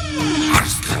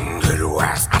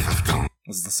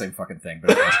 This is the same fucking thing,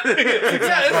 but Yeah,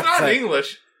 it's not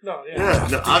English. No, yeah. Yeah,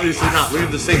 no, obviously not.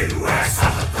 Leave the singer.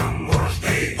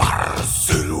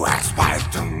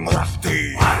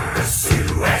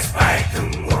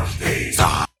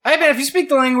 Hey man, if you speak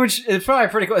the language, it's probably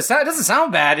pretty cool. It doesn't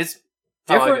sound bad. It's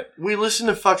different. We listened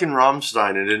to fucking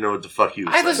Rammstein and didn't know what the fuck he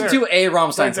was saying. I listened to a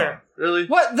Rammstein song. Really?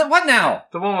 What? What now?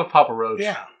 The one with Papa Roach.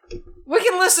 Yeah. We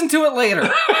can listen to it later.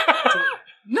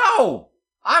 No!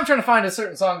 I'm trying to find a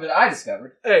certain song that I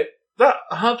discovered. Hey, that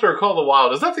Hunter Call the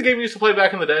Wild, is that the game you used to play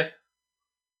back in the day?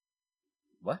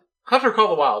 What? Hunter Call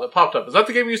the Wild, it popped up. Is that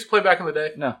the game you used to play back in the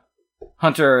day? No.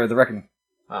 Hunter the Reckoning.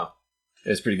 Oh.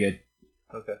 It's pretty good.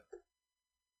 Okay.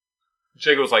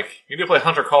 Jacob was like, you need to play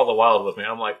Hunter Call the Wild with me.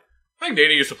 I'm like, I think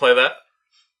Danny used to play that.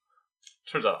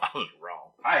 Turns out I was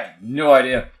wrong. I have no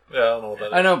idea. Yeah, I don't know what that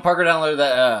is. I know Parker downloaded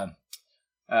that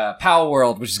Power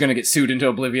World, which is going to get sued into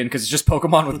oblivion because it's just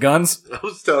Pokemon with guns. I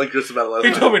was telling Chris about it last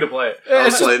He night. told me to play it. I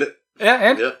played it. Yeah,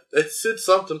 and? Yeah, it's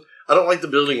something. I don't like the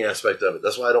building aspect of it.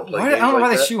 That's why I don't play games I don't know like why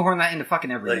they that. shoehorn that into fucking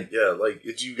everything.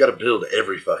 You got to build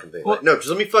every fucking thing. Well- Like, no, just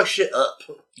let me fuck shit up.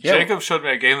 Yeah. Jacob showed me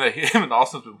a game that him and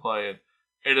Austin's been playing.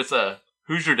 And it's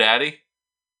Who's Your Daddy?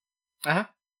 Uh-huh.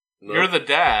 No. You're the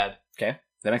dad. Okay,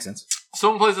 that makes sense.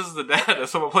 Someone plays as the dad and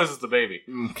someone plays as the baby.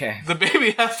 Okay. The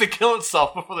baby has to kill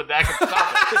itself before the dad can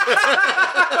stop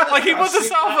it. Like, he puts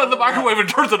himself in the microwave and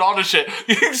turns it on and shit.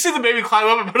 You can see the baby climb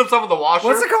up and put himself in the washer.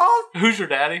 What's it called? Who's Your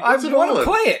Daddy? I want to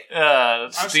play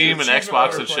it. Steam and seen it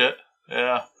Xbox on and Airplay. shit.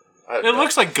 Yeah. It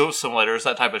looks like Goat Simulator. It's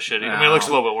that type of shit. I mean, it looks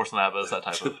a little bit worse than that, but it's that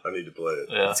type of. I need to play it.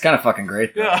 Yeah. It's kind of fucking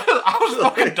great, though. Yeah, I was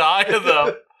fucking dying,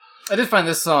 though. I did find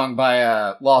this song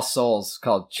by Lost Souls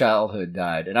called Childhood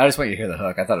Died, and I just want you to hear the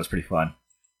hook. I thought it was pretty fun.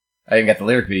 I even got the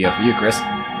lyric video for you, Chris.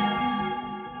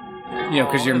 You know,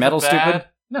 because you're metal stupid?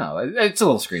 No, it's a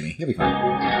little screamy. You'll be fine.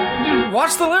 Dude,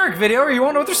 watch the lyric video or you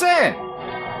won't know what they're saying.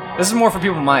 This is more for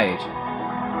people my age.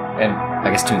 And I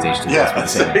guess Toon's age, too. Yeah,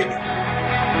 That's the same age.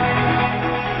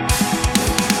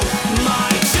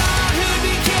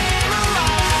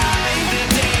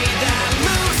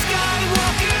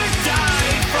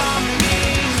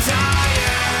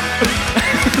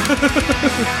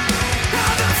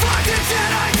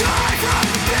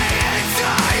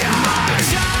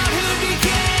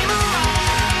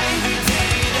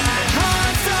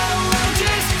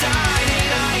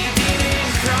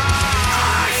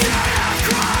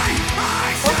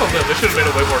 They should have made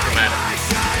it way more dramatic.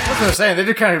 That's what I'm saying. They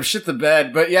did kind of shit the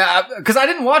bed, but yeah, because I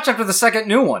didn't watch after the second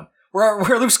new one, where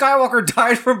Luke Skywalker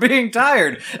died from being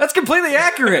tired. That's completely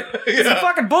accurate. It's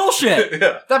fucking bullshit.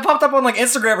 Yeah. That popped up on like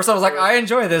Instagram or something. I was like, I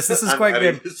enjoy this. This is quite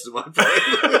good. This is my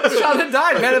playlist. Childhood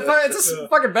Died, man. It's a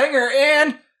fucking banger.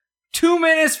 And 2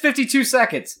 minutes, 52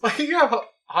 seconds. Like, you have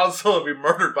Han Solo be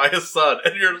murdered by his son,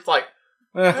 and you're just like,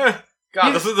 God,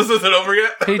 this isn't over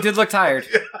yet? He did look tired.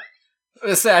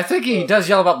 I think he does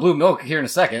yell about blue milk here in a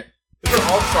second. Is it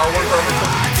all Star Wars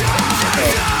references?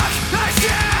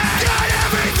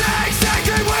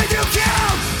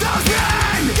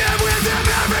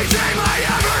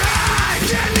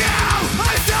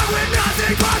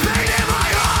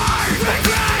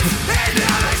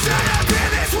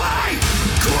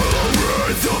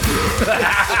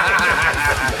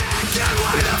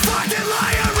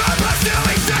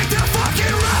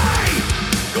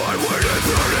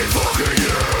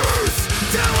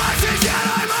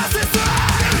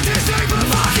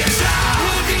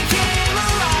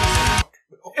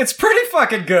 It's pretty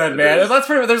fucking good, man.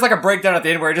 There's like a breakdown at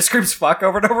the end where he just screams fuck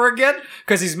over and over again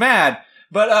because he's mad.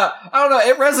 But I don't know,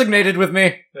 it resonated with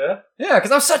me. Yeah? Yeah,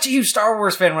 because I was such a huge Star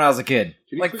Wars fan when I was a kid.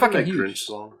 Like fucking huge. Grinch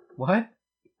song? What?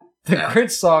 The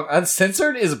Grinch song,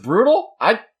 uncensored, is brutal?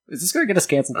 Is this going to get us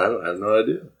canceled? I have no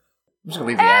idea. I'm just going to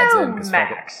leave the ads in.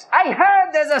 Max, I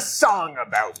heard there's a song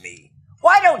about me.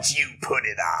 Why don't you put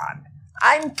it on?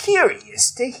 I'm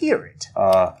curious to hear it.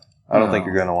 I don't think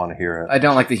you're going to want to hear it. I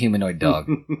don't like the humanoid dog.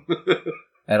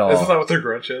 At all. Is this not what their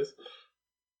Grinch is?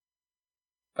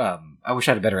 I wish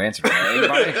I had a better answer for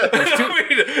that.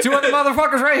 There's two other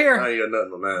motherfuckers right here. I ain't got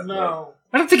nothing on that. No.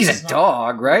 I don't think he's a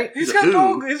dog, right? He's got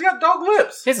dog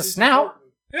lips. He has a snout.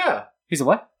 Yeah. He's a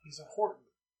what? He's a Horton.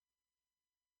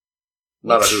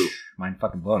 Not a who. Mind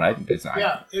fucking blown. I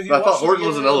thought Horton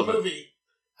was an elephant. Movie,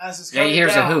 as it's he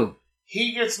hears down, a who.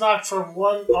 He gets knocked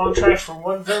on track from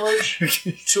one village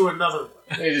to another one.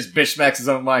 He just bitch smacks his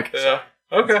own mic. Yeah.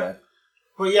 Okay.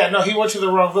 But yeah, no, he went to the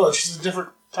wrong village. He's a different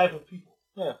type of people.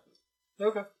 Yeah.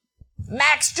 Okay.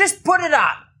 Max, just put it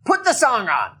on. Put the song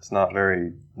on. It's not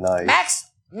very nice.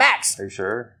 Max. Are you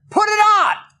sure? Put it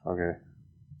on. Okay.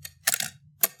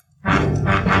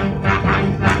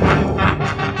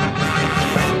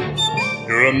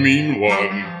 You're a mean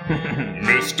one,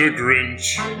 Mr.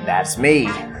 Grinch. That's me.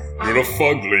 You're a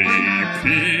fugly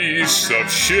piece of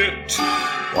shit.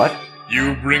 What?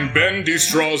 You bring bendy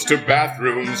straws to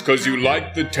bathrooms 'cause you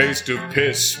like the taste of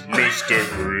piss, Mr.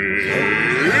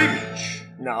 Grinch.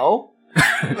 No.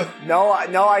 No,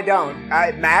 I don't.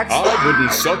 Max? I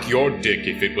wouldn't suck your dick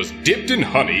if it was dipped in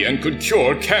honey and could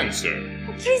cure cancer.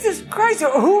 Jesus Christ,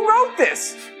 who wrote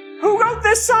this? Who wrote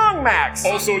this song, Max?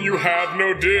 Also, you have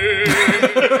no dick.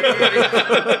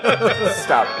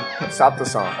 Stop the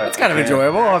song. That's kind of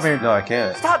enjoyable. I mean, no, I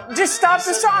can't. Just stop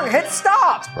the song. Hit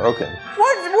stop. It's broken.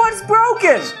 What's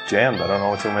broken? It's jammed. I don't know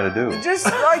what you want me to do. Just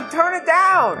turn it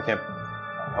down. I can't.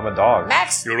 I'm a dog.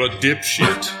 Max. You're a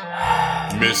dipshit,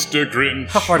 Mr. Grinch.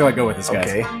 How far do I go with this, guys?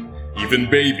 Okay. Even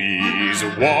babies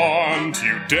want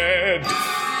you dead.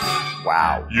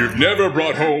 Wow. You've never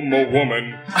brought home a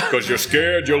woman 'cause you're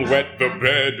scared you'll wet the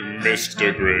bed,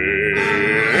 Mr.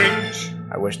 Grinch.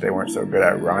 I wish they weren't so good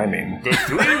at rhyming. The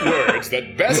 3 words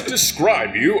that best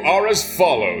describe you are as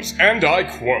follows, and I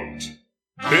quote: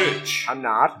 bitch. I'm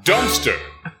not. Dumpster.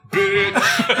 Bitch.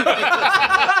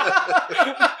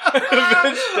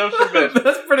 Dumpster bitch.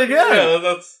 That's pretty good. Yeah,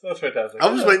 that's fantastic. I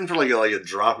was waiting for like a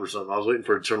drop or something. I was waiting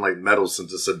for it to turn like metal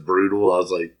since it said brutal. I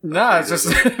was like, no, it's just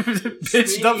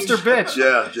bitch, dumpster bitch.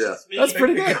 Yeah. That's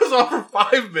pretty good. It goes on for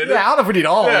 5 minutes. Yeah, I don't know if we need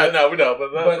all Yeah, of it. no, we don't.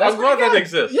 But that's I'm glad pretty that good.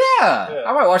 exists. Yeah.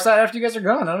 I might watch that after you guys are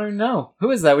gone. I don't even know.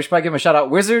 Who is that? We should probably give him a shout out.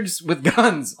 Wizards with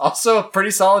Guns. Also a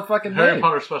pretty solid fucking Harry name.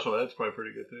 Potter special ed's probably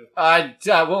pretty good too.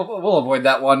 We'll avoid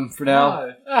that one for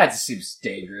now. Why? It just seems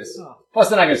dangerous. Plus,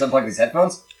 then I can just unplug these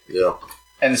headphones. Yeah.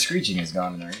 And the screeching is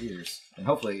gone in our ears. And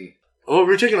hopefully... Oh,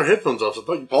 we were taking our headphones off. So I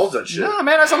thought you paused that shit. Nah,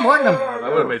 man, I was unplugging them. That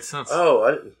would have made sense.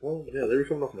 Oh, well, yeah, they were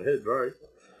coming off my head. All right.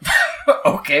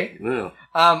 Okay. Yeah.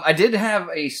 I did have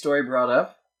a story brought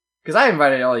up. Because I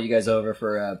invited all of you guys over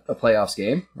for a playoffs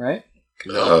game, right?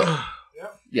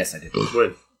 Yes, I did.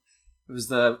 When? It was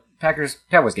the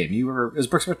Packers-Cowboys game. It was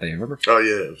Brooke's birthday, remember? Oh,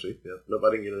 yeah. See? Yeah. Nope,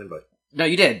 I didn't get an invite. No,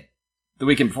 you did. The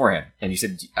weekend beforehand. And you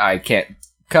said, I can't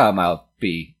come. I'll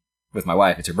be with my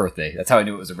wife. It's her birthday. That's how I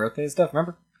knew it was her birthday and stuff,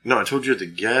 remember? No, I told you at the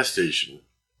gas station.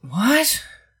 What?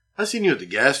 I seen you at the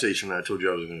gas station when I told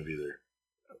you I was going to be there.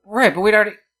 Right, but we'd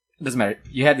already... It doesn't matter.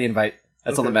 You had the invite.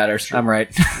 That's all that matters. Sure. I'm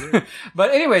right.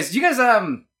 But anyways, you guys,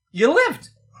 you lived.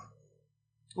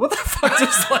 What the fuck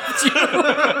just left you?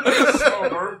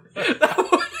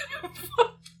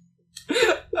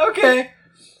 Okay.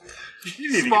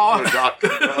 You need Small, to get to a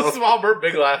doctor. small burp,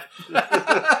 big laugh.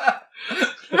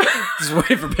 Just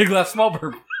wait for big laugh, small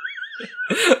burp.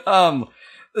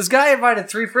 This guy invited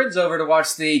 3 friends over to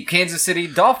watch the Kansas City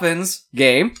Dolphins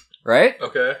game, right?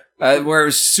 Okay. Where it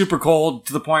was super cold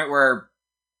to the point where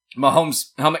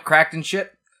Mahomes' helmet cracked and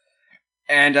shit.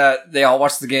 And they all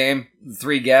watched the game. The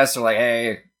 3 guests are like,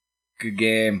 hey, good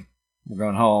game. We're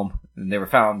going home. And they were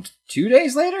found 2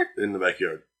 days later? In the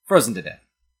backyard. Frozen to death.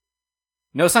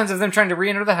 No signs of them trying to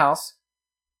re-enter the house.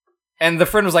 And the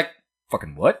friend was like,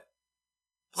 fucking what?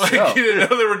 Like, you didn't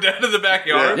know they were dead in the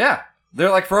backyard? Yeah.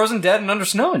 They're like frozen dead and under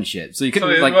snow and shit. So you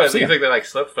couldn't like what, see you them. think they like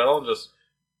slipped, fell, and just...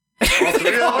 All 3 of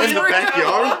them in the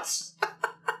backyard?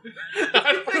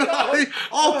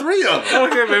 All 3 of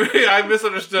them. Okay, maybe I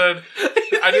misunderstood.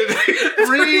 I didn't...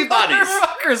 3 bodies.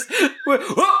 Motherfuckers went,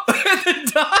 whoa, and then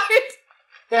died?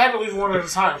 They had to leave one at a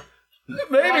time.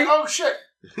 Maybe. Like, oh shit.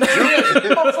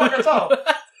 Oh fuck, I fell.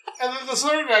 And then the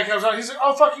third guy comes out. He's like,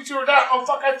 oh fuck, you 2 are down. Oh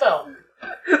fuck, I fell. I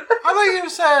thought you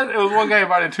said it was one guy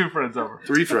invited 2 friends over.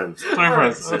 3 friends. 3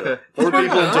 friends. Okay. 4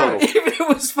 people in total. Even if it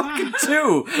was fucking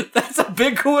 2. That's a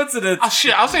big coincidence. Oh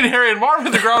shit, I've seen Harry and Marv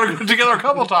in the ground together a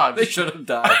couple times. They should have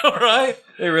died. Right?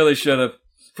 They really should have.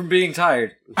 From being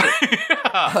tired.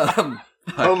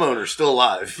 Homeowner still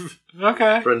alive.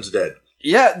 Okay. Friend's dead.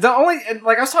 Yeah, the only,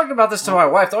 like I was talking about this to my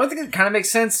wife, the only thing that kind of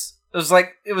makes sense, it was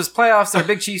like, it was playoffs, they're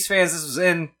big Chiefs fans, this was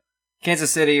in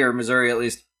Kansas City, or Missouri at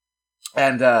least,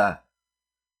 and,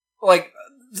 like,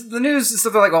 the news and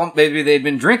stuff, they're like, well, maybe they'd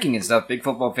been drinking and stuff, big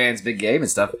football fans, big game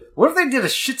and stuff. What if they did a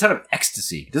shit ton of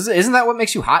ecstasy? Isn't that what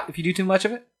makes you hot if you do too much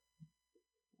of it?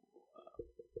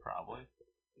 Probably.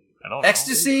 I don't know.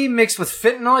 Ecstasy mixed with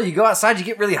fentanyl, you go outside, you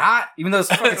get really hot, even though it's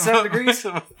fucking 7 degrees.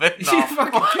 Fentanyl.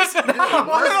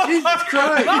 Jesus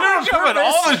Christ. You're jumping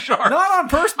all the sharks. Not on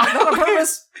purpose. Not on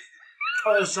purpose.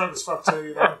 I was drunk as fuck too,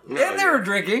 you know. And they were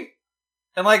drinking.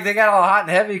 And like they got all hot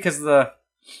and heavy because of the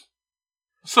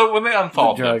So when they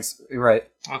unthawed drugs. You're right.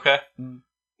 Okay.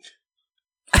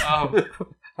 How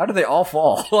do they all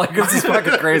fall? Like this is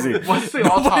fucking crazy. What's the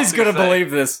Nobody's autopsy gonna say?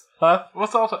 believe this. Huh?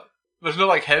 What's the autopsy? There's no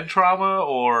like head trauma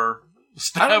or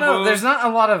stab I don't know. wounds? There's not a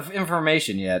lot of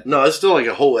information yet. No, it's still like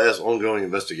a whole ass ongoing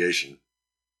investigation.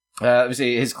 Let me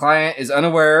see. His client is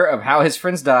unaware of how his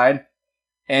friends died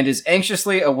and is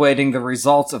anxiously awaiting the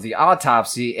results of the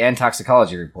autopsy and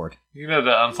toxicology report. You know, to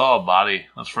unthaw a body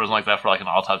that's frozen like that for like an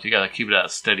autopsy, you gotta keep it at a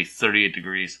steady 38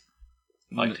 degrees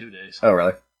for like 2 days. Oh,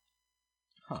 really?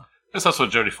 I guess that's what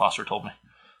Jodie Foster told me.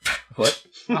 What?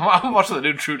 I'm watching the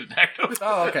new True Detective.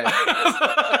 Oh, okay.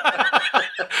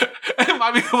 It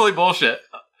might be completely bullshit.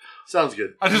 Sounds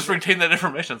good. I just retained that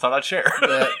information, thought I'd share.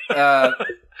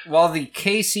 While the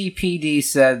KCPD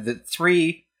said that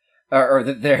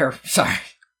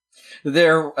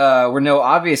there were no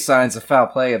obvious signs of foul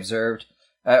play observed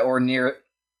at or near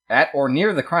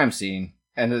the crime scene,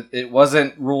 and it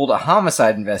wasn't ruled a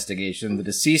homicide investigation, the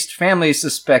deceased family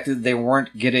suspected they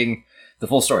weren't getting the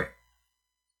full story.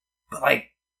 But like,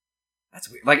 that's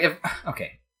weird. Like,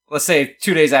 let's say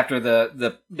 2 days after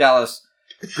the Dallas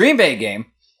Green Bay game.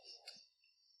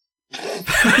 Did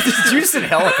you just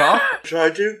inhale a cough?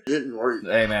 Tried to. Didn't work.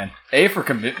 Hey, man. A for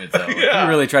commitment, though. Yeah. You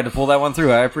really tried to pull that one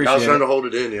through. I appreciate it. I was trying to hold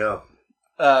it in, yeah.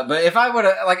 But if I would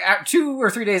have, like, 2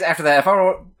 or 3 days after that,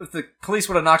 if the police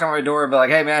would have knocked on my door and be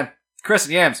like, hey, man, Chris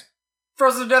and Yams,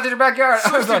 frozen to death in your backyard.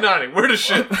 I was like, 60-90. Where does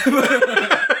shit?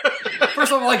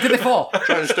 First of all, like, did they fall?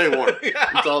 Trying to stay warm.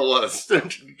 That's all it was. Cut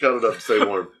it up to stay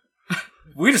warm.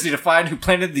 We just need to find who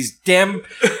planted these damn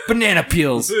banana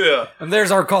peels. Yeah. And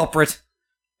there's our culprit.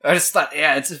 I just thought,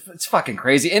 yeah, it's fucking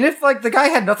crazy. And if, like, the guy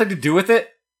had nothing to do with it,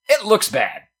 it looks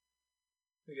bad.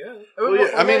 Yeah. Well,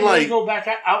 yeah, I mean, like, you go back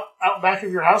out back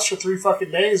of your house for 3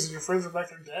 fucking days, and your friends are back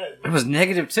there dead. It was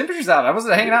negative temperatures out. I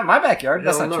wasn't hanging out in my backyard.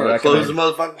 That's not true. Close the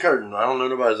motherfucking curtain. I don't know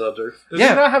nobody's out there. Does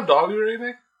he not have dogs or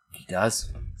anything? He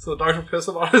does. So the dogs are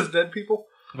pissing on his dead people?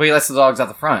 But he lets the dogs out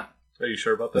the front. Are you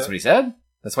sure about that? That's what he said.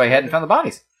 That's why he hadn't found the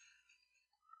bodies.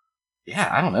 Yeah,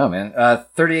 I don't know, man.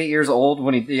 38 years old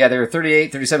when they were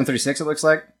 38, 37, 36, it looks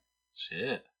like.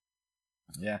 Shit.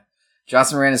 Yeah.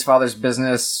 Johnson ran his father's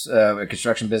business, a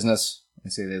construction business.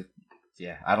 Let's see,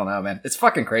 I don't know, man. It's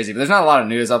fucking crazy, but there's not a lot of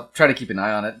news. I'll try to keep an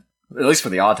eye on it, at least for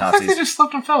the I think autopsies. they just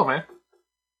slipped and fell, man.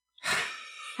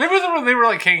 Maybe they were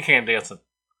like can dancing.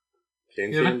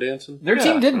 Can dancing? Their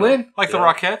team did win. Like the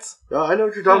Rockettes? Oh, I know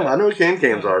what you're talking about. I know what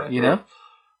cans are. You know?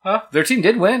 Huh? Their team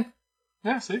did win.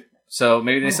 Yeah, see? So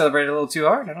maybe they celebrated a little too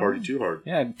hard. I don't Party know. too hard.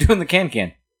 Yeah, doing the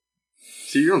can.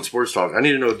 See, you're on sports talk. I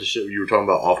need to know the shit you were talking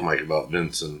about off mic about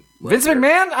Vince and Vince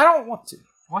McMahon? I don't want to.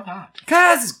 Why not?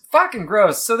 Because it's fucking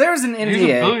gross. So there's an He's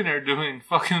NDA. a billionaire doing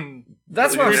fucking...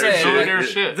 That's what I'm saying. Billionaire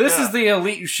shit. This is the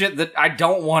elite shit that I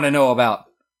don't want to know about.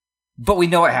 But we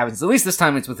know it happens. At least this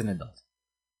time it's with an adult.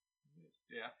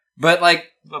 Yeah. But, like...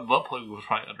 The butt plug was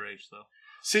probably underage, though.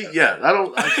 See, yeah,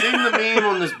 I've seen the meme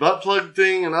on this butt plug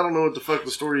thing, and I don't know what the fuck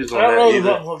the story is on I don't that know either. the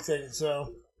butt plug thing,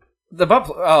 so... The butt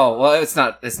plug... Oh, well, it's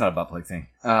not a butt plug thing.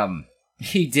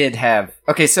 He did have...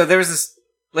 Okay, so there was this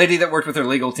lady that worked with her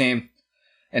legal team,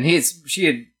 and he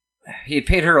had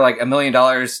paid her like $1 million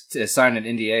to sign an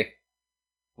NDA.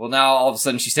 Well, now all of a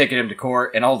sudden she's taking him to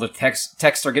court, and all the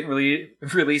texts are getting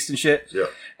released and shit. Yeah.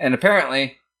 And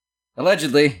apparently,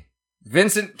 allegedly,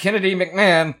 Vincent Kennedy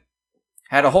McMahon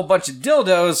had a whole bunch of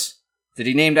dildos that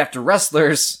he named after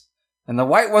wrestlers, and the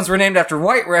white ones were named after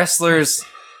white wrestlers.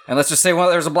 And let's just say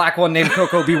there's a black one named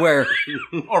Coco Beware.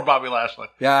 Or Bobby Lashley.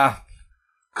 Yeah.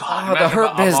 God, the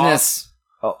Hurt Business.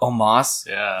 Omos.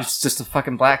 Yeah. It's just a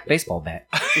fucking black baseball bat.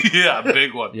 Yeah, a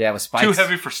big one. Yeah, with spikes. Too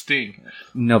heavy for Sting.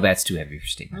 No bat's too heavy for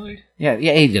Sting. Really? Yeah,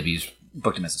 AEW's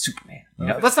booked him as a Superman. You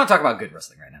know? Okay. Let's not talk about good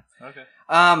wrestling right now. Okay.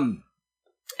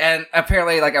 And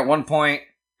apparently, like, at one point,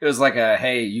 it was like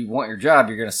hey, you want your job,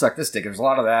 you're gonna suck this dick. There's a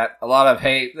lot of that. A lot of,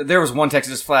 hey, there was one text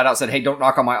that just flat out said, hey, don't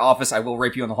knock on my office, I will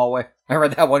rape you in the hallway. I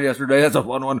read that one yesterday. That's a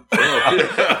fun one.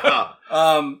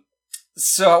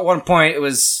 So at one point, it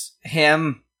was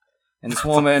him and this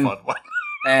woman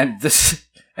and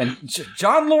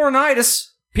John Laurinaitis.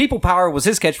 People power was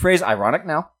his catchphrase. Ironic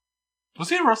now. Was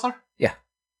he a wrestler? Yeah.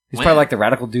 He's probably like the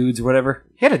Radical Dudes or whatever.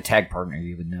 He had a tag partner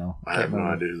you would know. I have no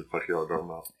idea who the fuck y'all are talking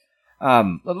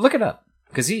about. Look it up.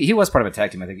 Because he was part of a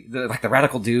tag team, I think. Like the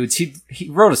Radical Dudes. He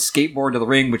rode a skateboard to the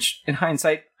ring, which in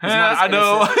hindsight is not as I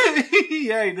know.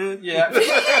 Yeah, he did. Yeah.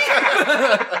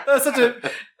 That's such an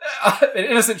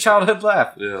innocent childhood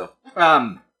laugh. Yeah.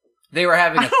 They were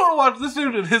having I don't want to watch this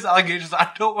dude and his allegations.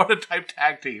 I don't want to type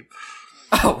tag team.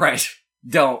 Oh, right.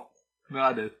 Don't. No,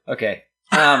 I did. Okay.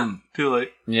 Too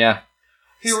late. Yeah.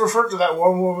 He referred to that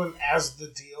one woman as the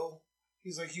deal.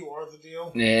 He's like, you are the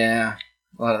deal. Yeah.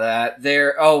 A lot of that.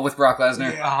 With Brock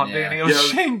Lesnar. Yeah. Oh, Danny. It was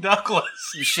Shane Douglas.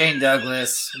 Shane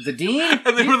Douglas. The Dean?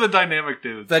 And they were the dynamic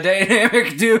dudes. The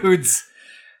dynamic dudes.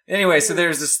 Anyway, so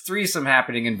there's this threesome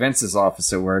happening in Vince's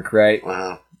office at work, right?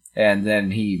 Wow. And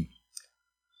then he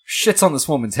shits on this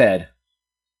woman's head.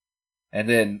 And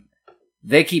then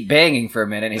they keep banging for a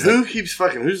minute. And Who keeps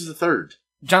fucking? Who's the third?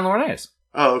 John Laurinaitis.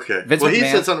 Oh, okay. Vince Well, he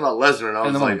McMahon. said something about Lesnar, and I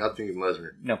was like, woman. I'm thinking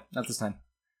Lesnar. No, not this time.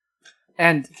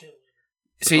 And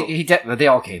so they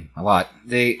all came a lot.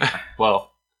 They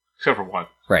well, except for one.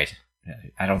 Right.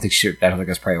 I don't think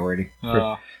that's priority. Those are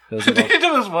all- There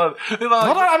was one. Hold on,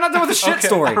 I'm not done with the shit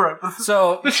story. All right.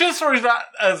 So the shit story's not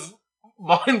as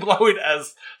mind-blowing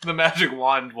as the magic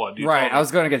wand one. Right, I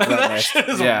was going to get to that That next. shit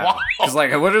is Yeah, wild. because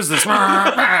like, what is this?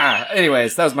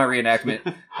 Anyways, that was my reenactment.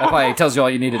 That probably tells you all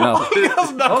you need to know. It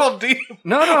was knuckle deep.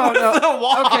 No. The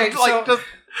wand, Okay, so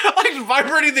just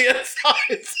vibrating the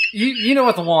insides. you know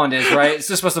what the wand is, right? It's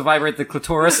just supposed to vibrate the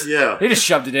clitoris. Yeah. They just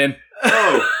shoved it in.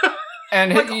 Oh.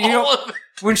 And Like you know, all of it.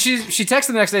 when she texted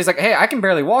the next day, he's like, "Hey, I can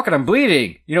barely walk and I'm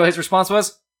bleeding." You know what his response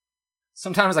was?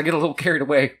 Sometimes I get a little carried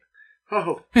away.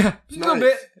 Oh, a little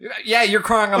bit. Yeah, you're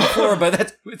crying on the floor,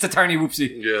 but it's a tiny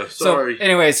whoopsie. Yeah, sorry. So,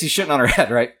 anyways, he's shitting on her head,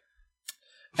 right?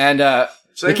 And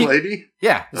same lady?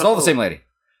 Yeah, it's all the same lady.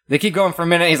 They keep going for a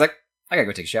minute. He's like, "I gotta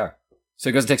go take a shower." So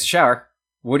he goes and takes a shower.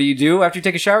 What do you do after you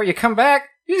take a shower? You come back.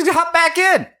 You just hop back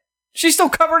in. She's still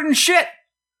covered in shit.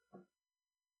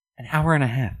 An hour and a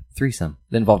half threesome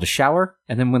that involved a shower,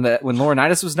 and then when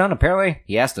Laurinaitis was done, apparently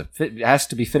he has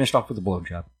to be finished off with a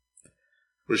blowjob.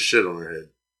 With shit on her head.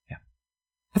 Yeah,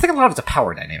 I think a lot of it's a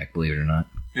power dynamic, believe it or not.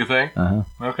 You think?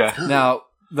 Okay. Now,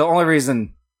 the only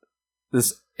reason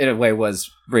this, in a way,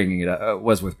 was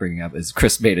worth bringing up is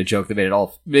Chris made a joke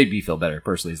that made me feel better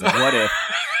personally. He's like,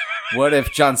 what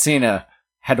if John Cena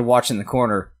had to watch in the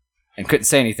corner and couldn't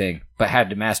say anything, but had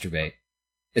to masturbate?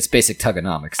 It's basic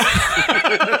tugonomics.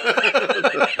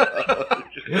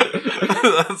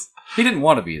 He didn't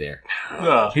want to be there.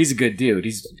 No. He's a good dude.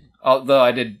 Although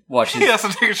I did watch his... He has to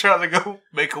take a shot to go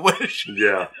make a wish.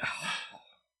 Yeah.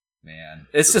 Man.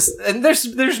 It's just... And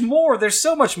there's more. There's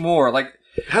so much more. Like...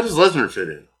 How does Lesnar fit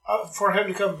in? For him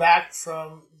to come back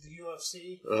from the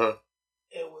UFC,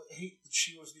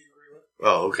 she was the agreement.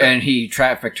 Oh, okay. And he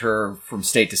trafficked her from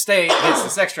state to state. It's the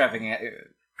sex trafficking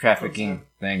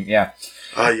thing, yeah.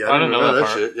 I don't know that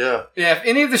shit, yeah. Yeah, if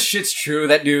any of this shit's true,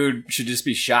 that dude should just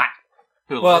be shot.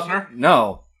 Who, Lesnar?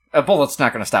 No. A bullet's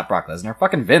not going to stop Brock Lesnar.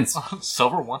 Fucking Vince.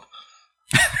 Silver one.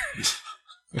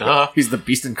 Duh. He's the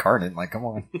beast incarnate. Like, come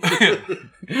on.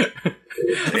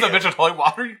 If I mentioned holy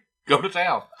water, go to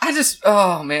town.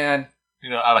 Oh, man.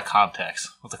 Out of context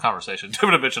with the conversation. If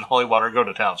I mentioned holy water, go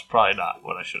to town. It's probably not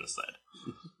what I should have said.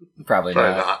 Probably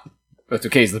not. But it's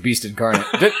okay, he's the beast incarnate.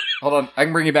 Hold on, I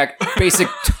can bring you back basic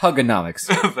tugonomics.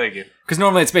 Thank you. Because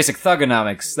normally it's basic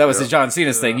thugonomics. That was the John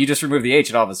Cena's thing. You just remove the H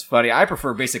and all of it's funny. I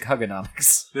prefer basic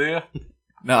hugonomics. Do you?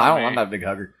 No, I'm not a big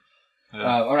hugger.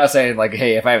 Yeah. I'm not saying, like,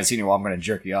 hey, if I haven't seen you, well, I'm going to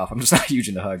jerk you off. I'm just not huge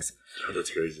into hugs. Oh,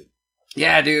 that's crazy.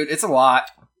 Yeah, dude, it's a lot.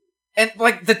 And,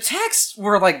 like, the texts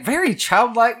were, like, very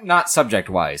childlike, not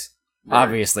subject-wise. Right.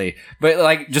 Obviously. But,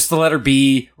 like, just the letter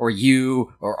B or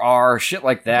U or R, shit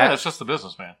like that. Yeah, it's just the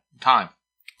business, man. Time.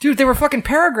 Dude, they were fucking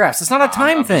paragraphs. It's not a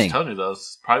time thing. I'm just telling you, though.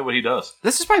 It's probably what he does.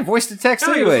 This is probably voice to text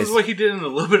anyways. This is what he did in the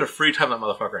little bit of free time that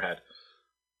motherfucker had.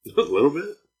 A little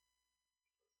bit?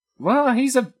 Well, I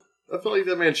feel like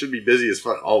that man should be busy as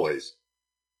fuck always.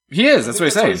 He is. That's what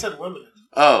he's saying. He said limited.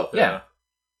 Oh. Yeah.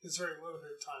 It's very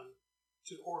limited time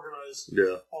to organize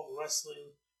all the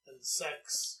wrestling and the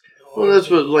sex. Well,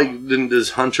 that's what, like, does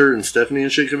Hunter and Stephanie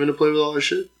and shit come into play with all this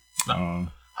shit? No.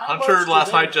 Hunter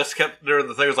last night just kept during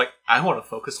the thing was like, I want to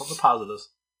focus on the positives.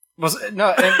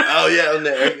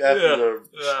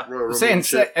 Saying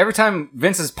every time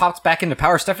Vince has popped back into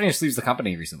power, Stephanie just leaves the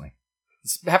company recently.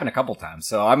 It's happened a couple times,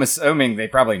 so I'm assuming they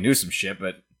probably knew some shit,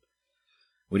 but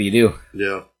what do you do?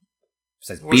 Yeah.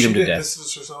 Besides beat him to death.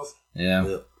 Distance herself.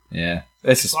 Yeah.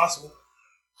 It's just possible.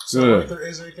 So if there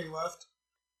is anything left,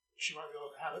 she might be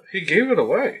able to have it. He gave it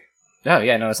away. Oh,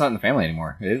 yeah, no, it's not in the family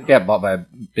anymore. It got bought by a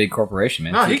big corporation,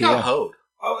 man. No, he got hoed.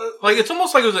 Like, it's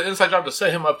almost like it was an inside job to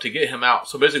set him up to get him out.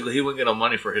 So basically, he wouldn't get no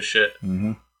money for his shit.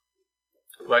 Mm-hmm.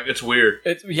 Like, it's weird.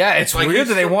 It's like weird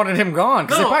that they wanted him gone,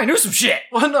 because they probably knew some shit.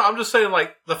 Well, no, I'm just saying,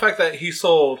 like, the fact that he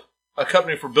sold a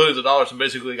company for billions of dollars and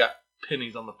basically got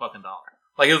pennies on the fucking dollar.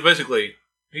 Like, he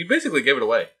basically gave it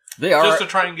away. Just to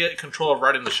try and get control of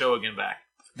writing the show again back.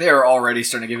 They are already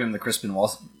starting to give him the Chris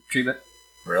Benoit treatment.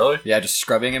 Really? Yeah, just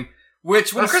scrubbing him.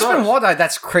 Which, when Chris Benoit died,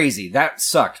 that's crazy. That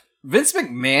sucked. Vince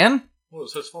McMahon... Well, it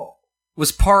was his fault.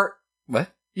 Was part...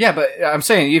 What? Yeah, but I'm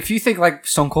saying, if you think like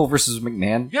Stone Cold versus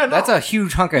McMahon, that's a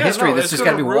huge hunk of history that's just got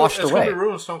to be washed away. It's going to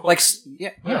ruin Stone Cold. Like,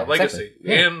 legacy. Exactly.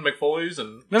 Yeah. And McFoley's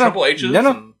and Triple H's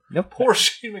and poor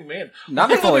Shane McMahon. Not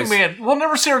Linda McFoley's. McMahon. We'll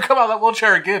never see her come out of that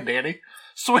wheelchair again, Danny.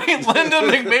 Sweet Linda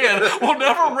McMahon will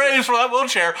never raise from that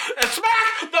wheelchair and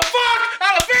smack the fuck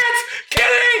out of Vince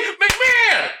Kennedy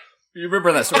McMahon! You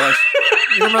remember that storyline?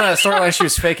 You remember that storyline? She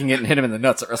was faking it and hit him in the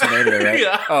nuts at WrestleMania, right?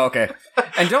 Yeah. Oh, okay.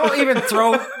 And don't even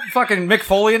throw fucking Mick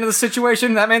Foley into the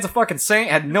situation. That man's a fucking saint.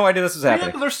 Had no idea this was happening.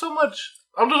 Yeah, but there's so much.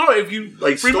 I'm just wondering, if you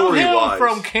like remove him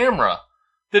from camera,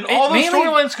 then all those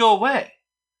storylines go away.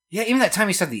 Yeah, even that time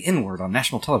he said the N-word on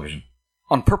national television.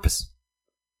 On purpose.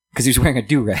 Because he was wearing a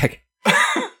do-rag.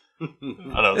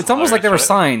 It's almost like there were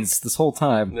signs this whole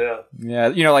time. Yeah. Yeah,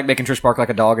 you know, like making Trish bark like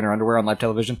a dog in her underwear on live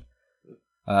television.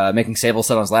 Making Sable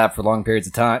sit on his lap for long periods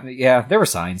of time. Yeah, there were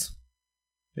signs.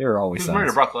 There were always signs. He's married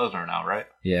to Brock Lesnar now, right?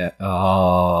 Yeah.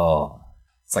 Oh.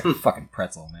 It's like a fucking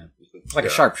pretzel, man. It's like a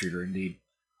sharpshooter, indeed.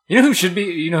 You know who should be?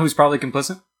 You know who's probably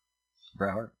complicit?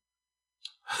 Bret Hart.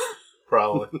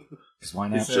 Probably. Just why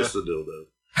not? It's just a dildo.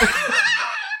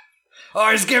 Oh,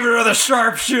 he's giving her the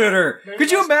sharpshooter. Could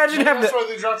you imagine having That's why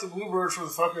they dropped the bluebirds from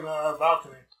the fucking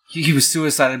balcony. He was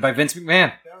suicided by Vince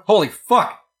McMahon. Yeah. Holy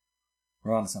fuck.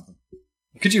 We're on to something.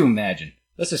 Could you imagine?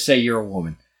 Let's just say you're a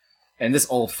woman, and this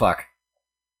old fuck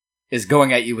is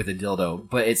going at you with a dildo,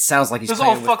 but it sounds like he's this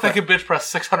playing old fuck that can bench press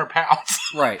 600 pounds.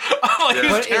 Right.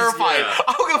 He's terrified.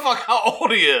 I don't give a fuck how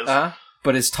old he is.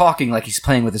 But is talking like he's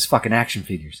playing with his fucking action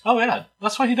figures. Oh yeah,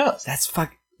 that's what he does. That's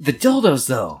the dildos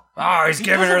though. Oh, he's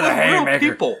giving her the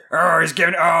haymaker. Oh, he's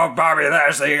giving. Oh, Bobby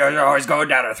Lashley. Oh, he's going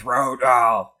down her throat.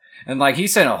 Oh, and like he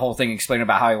sent a whole thing explaining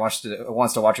about how he wants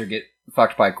to watch her get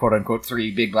fucked by quote unquote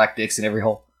 3 big black dicks in every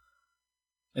hole.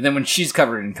 And then when she's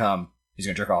covered in cum, he's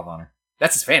gonna jerk off on her.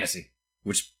 That's his fantasy.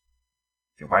 Which,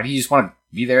 why do you just want to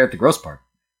be there at the gross part?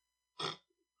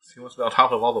 He wants to be on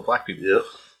top of all the black people. Yep.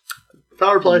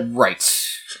 Power play. Right.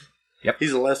 Yep.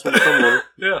 He's the last one to come with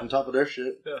yeah. On top of their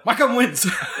shit. Yeah. My cum wins.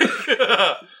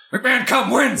 McMahon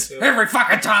cum wins every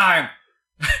fucking time.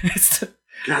 God,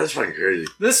 that's fucking crazy.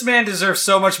 This man deserves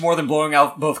so much more than blowing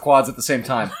out both quads at the same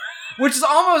time. Which is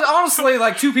almost, honestly,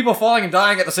 like 2 people falling and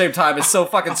dying at the same time is so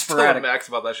fucking sporadic. I was telling Max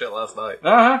about that shit last night.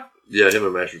 Yeah, him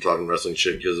and Max were talking wrestling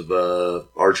shit because of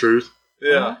R-Truth.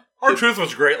 Yeah. R-Truth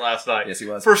was great last night. Yes, he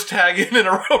was. First tag in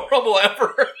a Royal Rumble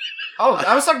ever. Oh,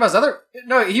 I was talking about his other...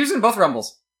 No, he was in both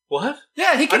Rumbles. What?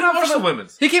 Yeah, he came out for the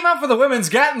women's. He came out for the women's,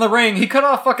 got in the ring, he cut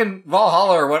off fucking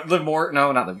Valhalla or what, Liv Morgan,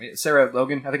 no, not Liv, Sarah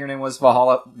Logan, I think her name was,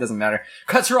 Valhalla, doesn't matter.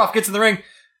 Cuts her off, gets in the ring,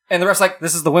 and the ref's like,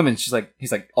 this is the women. He's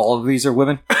like, all of these are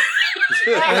women?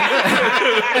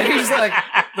 And he's like,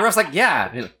 the ref's like, yeah,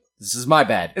 he's like, this is my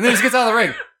bad. And then he just gets out of the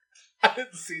ring. I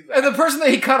didn't see that. And the person that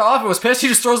he cut off was pissed. He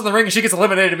just throws in the ring and she gets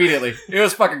eliminated immediately. It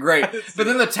was fucking great. But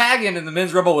then the tag in the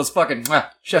men's rumble was fucking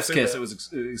chef's kiss. It was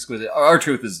exquisite.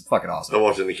 R-Truth is fucking awesome. I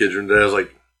walked in the kids' room today. I was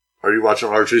like, "Are you watching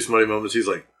R-Truth's Money Moments?" He's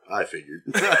like, "I figured."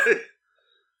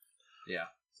 Yeah.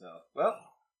 So well,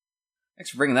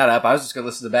 thanks for bringing that up. I was just gonna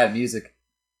listen to bad music.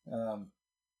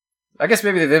 I guess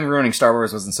maybe them ruining Star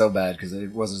Wars wasn't so bad because there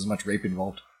wasn't as much rape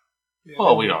involved. Yeah,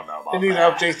 well, we don't know about that. They need to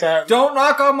update that. Don't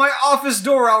knock on my office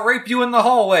door. I'll rape you in the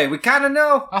hallway. We kind of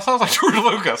know. That sounds like George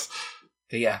Lucas.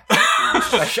 Yeah.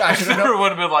 I should have known. It would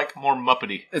have been like more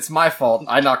Muppety. It's my fault.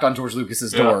 I knocked on George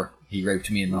Lucas's door. He raped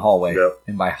me in the hallway. Yep.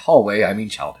 And by hallway, I mean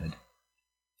childhood.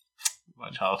 By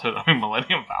childhood, I mean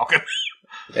Millennium Falcon.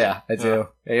 Yeah, I do.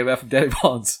 AMF and Daddy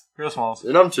Bonds. Chris Smalls.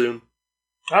 And I'm Toon.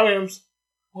 I'm Ems.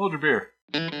 Hold your beer.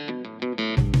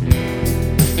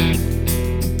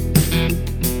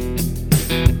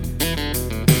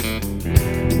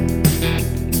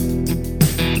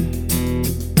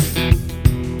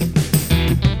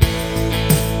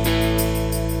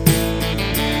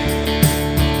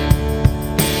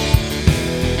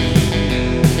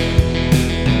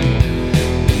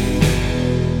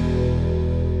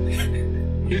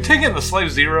 Taking the Slave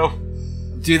Zero.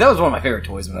 Dude, that was one of my favorite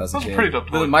toys when I was a kid. That was a pretty dope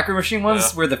toy. The Micro Machine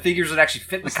ones where the figures would actually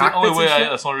fit in the cockpits. The only way and shit.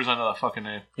 that's the only reason I know that fucking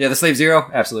name. Yeah, the Slave Zero?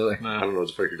 Absolutely. I don't know what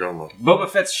the fuck you're talking about. Boba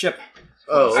Fett's ship.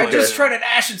 Oh, okay. I just tried an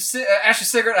ashen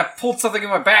cigarette. I pulled something in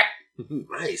my back.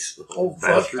 Nice. Oh,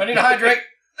 fuck. I need to hydrate.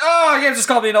 Oh, yeah, just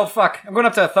called me an old fuck. I'm going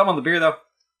up to a thumb on the beer, though.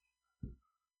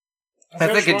 I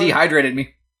think it dehydrated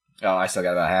me. Oh, I still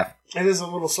got about half. It is a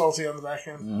little salty on the back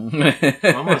end.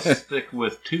 I'm going to stick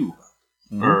with 2.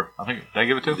 Mm-hmm. Or, I think, did I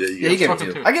give it 2? Yeah, you gave it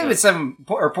 2. I gave it 7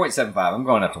 or 0.75. I'm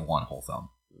going up to 1 whole thumb.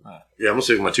 Yeah, I'm going to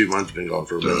say my 2. Mine's been gone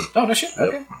for a bit. Oh, no shit?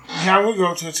 Okay. Yeah, I'm going to go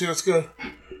up to it, too. It's good.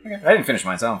 Okay. I didn't finish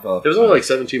mine, so I don't feel... It was only like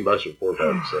 $17 for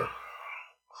 4 packs, so...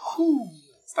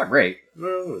 It's not great.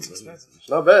 No, it's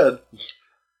not bad.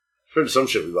 Compared to some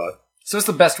shit we buy. So what's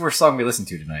the best worst song we listened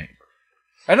to tonight?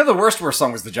 I know the worst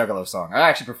song was the Juggalo song. I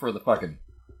actually prefer the fucking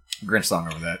Grinch song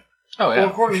over that. Oh, yeah. Well,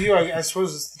 according to you, I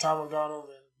suppose it's the Tom O'Donnell and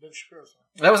Ben Shapiro song.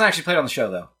 That wasn't actually played on the show,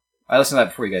 though. I listened to that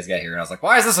before you guys got here, and I was like,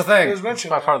 why is this a thing? It was mentioned.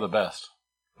 By far the best.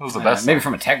 It was the best maybe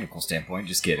from a technical standpoint,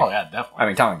 just kidding. Oh, yeah, definitely. I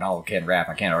mean, Tom O'Donnell can rap.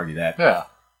 I can't argue that. Yeah.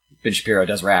 Ben Shapiro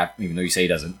does rap, even though you say he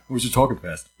doesn't. Which is talking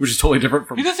fast. Which is totally different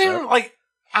from... He doesn't even, like...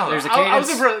 I don't There's know. a cadence. I was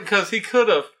impressed because he could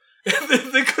have...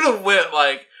 They could have went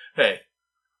like, hey...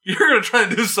 You're going to try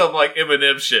and do some, like,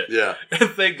 Eminem shit. Yeah.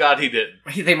 And thank God he didn't.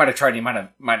 They might have tried and he might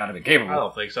not have been capable. I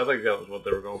don't think so. I think that was what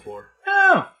they were going for.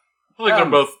 Oh. I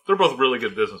think they're both really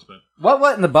good businessmen.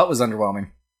 What in the Butt was underwhelming.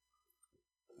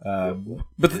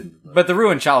 But the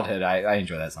Ruined Childhood, I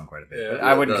enjoy that song quite a bit. Yeah,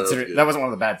 I wouldn't consider it. That wasn't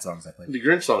one of the bad songs I played. The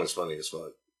Grinch song is funny as fuck.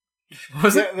 What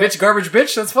was it? Bitch Garbage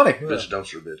Bitch? That's funny. Bitch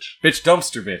Dumpster Bitch. Bitch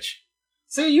Dumpster Bitch.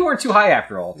 See, you weren't too high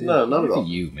after all, dude. No, not at all.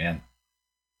 You, man.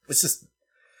 It's just...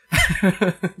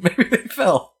 Maybe they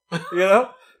fell. You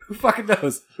know? Who fucking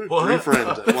knows? Well, 3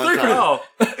 friends at one time.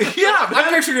 Yeah,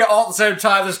 I'm picturing it all at the same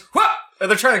time. There's whoop, and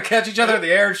they're trying to catch each other in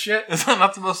the air and shit. Is that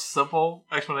not the most simple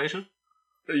explanation?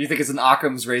 You think it's an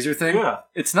Occam's razor thing? Yeah.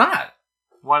 It's not.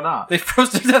 Why not? They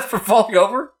froze to death for falling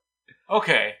over?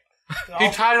 Okay.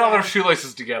 He tied all their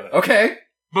shoelaces together. Okay.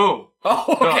 Boom.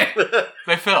 Oh, okay.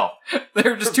 They fell. They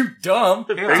were just too dumb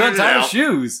to untie their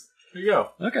shoes. There you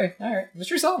go. Okay, all right.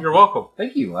 Mystery solved. You're welcome.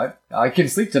 Thank you. I can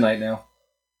sleep tonight now.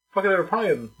 Fucking, they were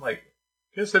probably in, like,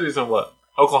 Kansas City's in what?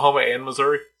 Oklahoma and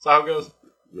Missouri? Is that how it goes?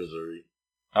 Missouri.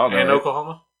 Oh, no. And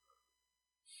Oklahoma?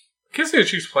 Kansas City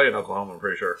Chiefs play in Oklahoma, I'm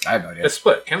pretty sure. I have no idea. It's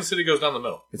split. Kansas City goes down the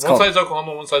middle. One side's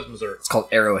Oklahoma, one side's Missouri. It's called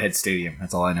Arrowhead Stadium.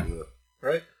 That's all I know.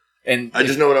 Right? And I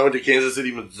just know when I went to Kansas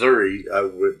City, Missouri, I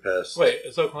went past. Wait,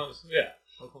 it's Oklahoma. Yeah.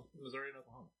 Missouri and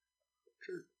Oklahoma.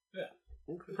 Sure. Yeah.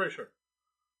 I'm pretty sure.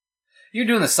 You're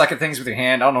doing the sucking things with your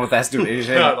hand. I don't know what that's doing to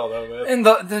anything. I don't know, man.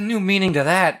 And the new meaning to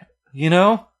that, you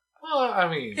know? Well, I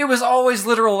mean... It was always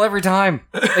literal every time.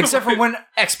 Except for when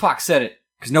X-Pac said it.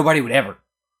 Because nobody would ever.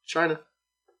 China.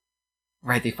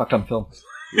 Right, they fucked on film.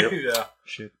 Yep. Yeah.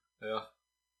 Shit. Yeah.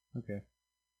 Okay.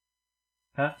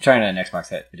 Huh? China and Xbox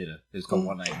had. It was called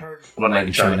One Night. One Night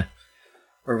in China.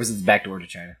 Or was it the Back Door to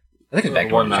China? I think it was Back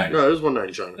Door One to Night. China. No, it was One Night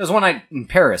in China. It was One Night in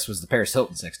Paris was the Paris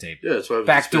Hilton sex tape. Yeah, that's why it was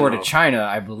Back Door to spin-off. China,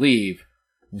 I believe,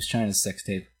 was China's sex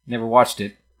tape. Never watched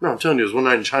it. No, I'm telling you, it was One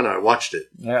Night in China. I watched it.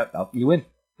 Yeah, you win.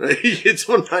 It's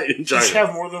One Night in China. Did she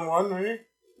have more than one, right?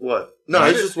 What? No,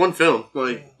 it's just one film.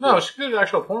 Like, No, she did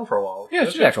actual porn for a while. Yeah,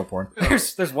 she did actual porn.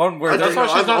 There's one where... That's why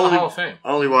she's not in the Hall of Fame.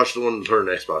 I only watched the one with her and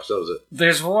Xbox. That was it.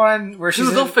 There's one where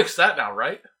she's... They'll fix that now,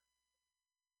 right?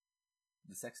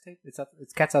 The sex tape? It's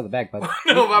cat's out of the bag, by the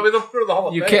way. No, I mean, they'll put her in the Hall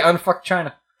of You Fame. can't unfuck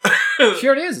China. She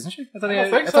already is, isn't she? I thought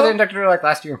think they so. inducted her like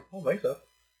last year. I don't think so.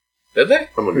 Did they?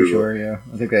 I'm gonna Pretty Google sure, yeah.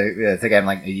 I think I happened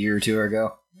like a year or two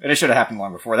ago. And it should have happened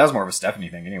long before. That was more of a Stephanie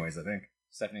thing anyways, I think.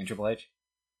 Stephanie and Triple H.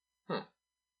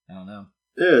 I don't know.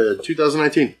 Yeah,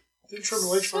 2019. Did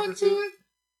Triple H fuck her too?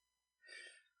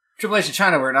 Triple H and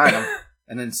China were an item.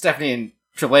 And then Stephanie and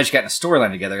Triple H got in a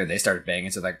storyline together and they started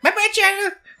banging. So like, my bad,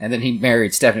 China! And then he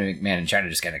married Stephanie McMahon and China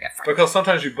just kind of got friends. Because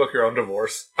sometimes you book your own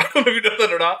divorce. I don't know if you know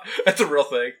that or not. That's a real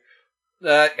thing.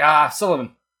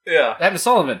 Sullivan. Yeah. That happened to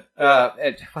Sullivan.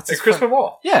 What's his Chris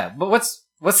Benoit. Yeah, but what's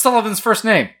Sullivan's first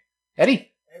name? Eddie?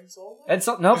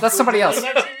 No, that's somebody else.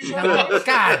 No,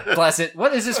 God bless it.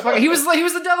 What is this? He was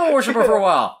the devil worshiper for a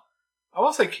while. I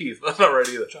want to say Keith. That's not right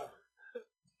either.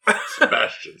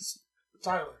 Sebastian.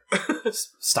 Tyler.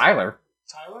 Styler?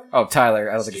 Tyler? Oh, Tyler.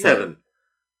 I don't think it's Kevin.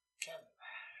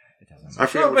 I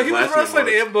forget No, what but his he was last name wrestling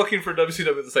was. and booking for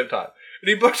WCW at the same time. And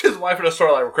he booked his wife in a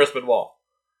storyline with Chris Benoit.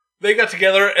 They got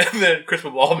together, and then Chris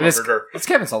Benoit murdered her. It's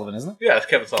Kevin Sullivan, isn't it? Yeah, it's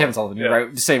Kevin Sullivan. Kevin Sullivan, you're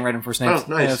right. Just saying random first names. Oh,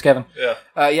 nice. Yeah, it's Kevin.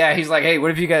 Yeah. Yeah, he's like, hey,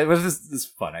 what if this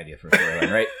fun idea for a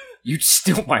storyline, right? You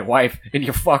steal my wife and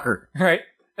you fuck her, right?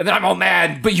 And then I'm all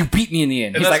mad, but you beat me in the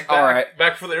end. And He's that's like, all right.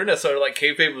 Back before the internet started, like,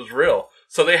 kayfabe was real.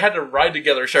 So they had to ride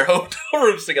together, share hotel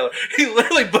rooms together. He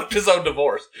literally booked his own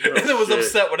divorce. And then was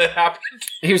upset when it happened.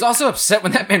 He was also upset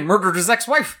when that man murdered his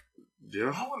ex-wife.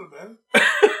 Yeah. I would have been.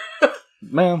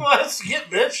 Man. Well, that's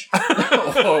get, bitch.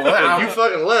 You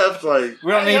fucking left, like...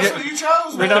 We don't need That's what you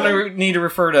chose, we man. don't need to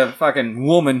refer to fucking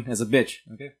woman as a bitch,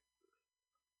 okay?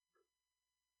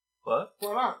 What?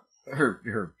 Why not?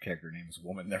 Her character name was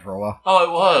Woman there for a while. Oh,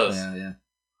 it was. Yeah.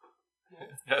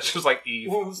 Yeah, she was like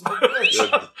Eve. What was the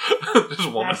bitch? This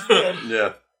woman.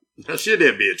 Yeah. She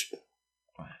did, bitch.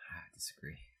 I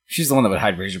disagree. She's the one that would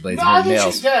hide razor blades No, in her I think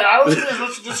nails. she's dead. I was going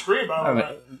to disagree about I mean,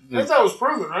 that. I thought it was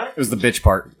proven, right? It was the bitch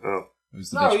part. Oh. It was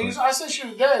the No, bitch part. I said she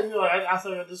was dead. You're like, I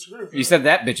thought I disagree with You said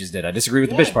that bitch is dead. I disagree with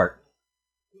the Yeah. bitch part.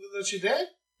 That she dead?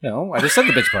 No, I just said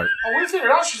the bitch part. Oh, we figured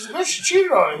out she's a bitch. She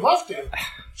cheated on him, left him.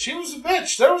 She was a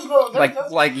bitch. There was no...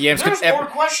 Like Yams could There's more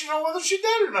question on whether she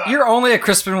did or not. You're only a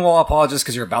Chris Benoit apologist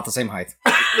because you're about the same height.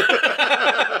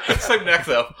 Same neck,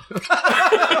 though.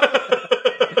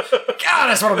 God,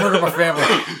 I just want to murder my family.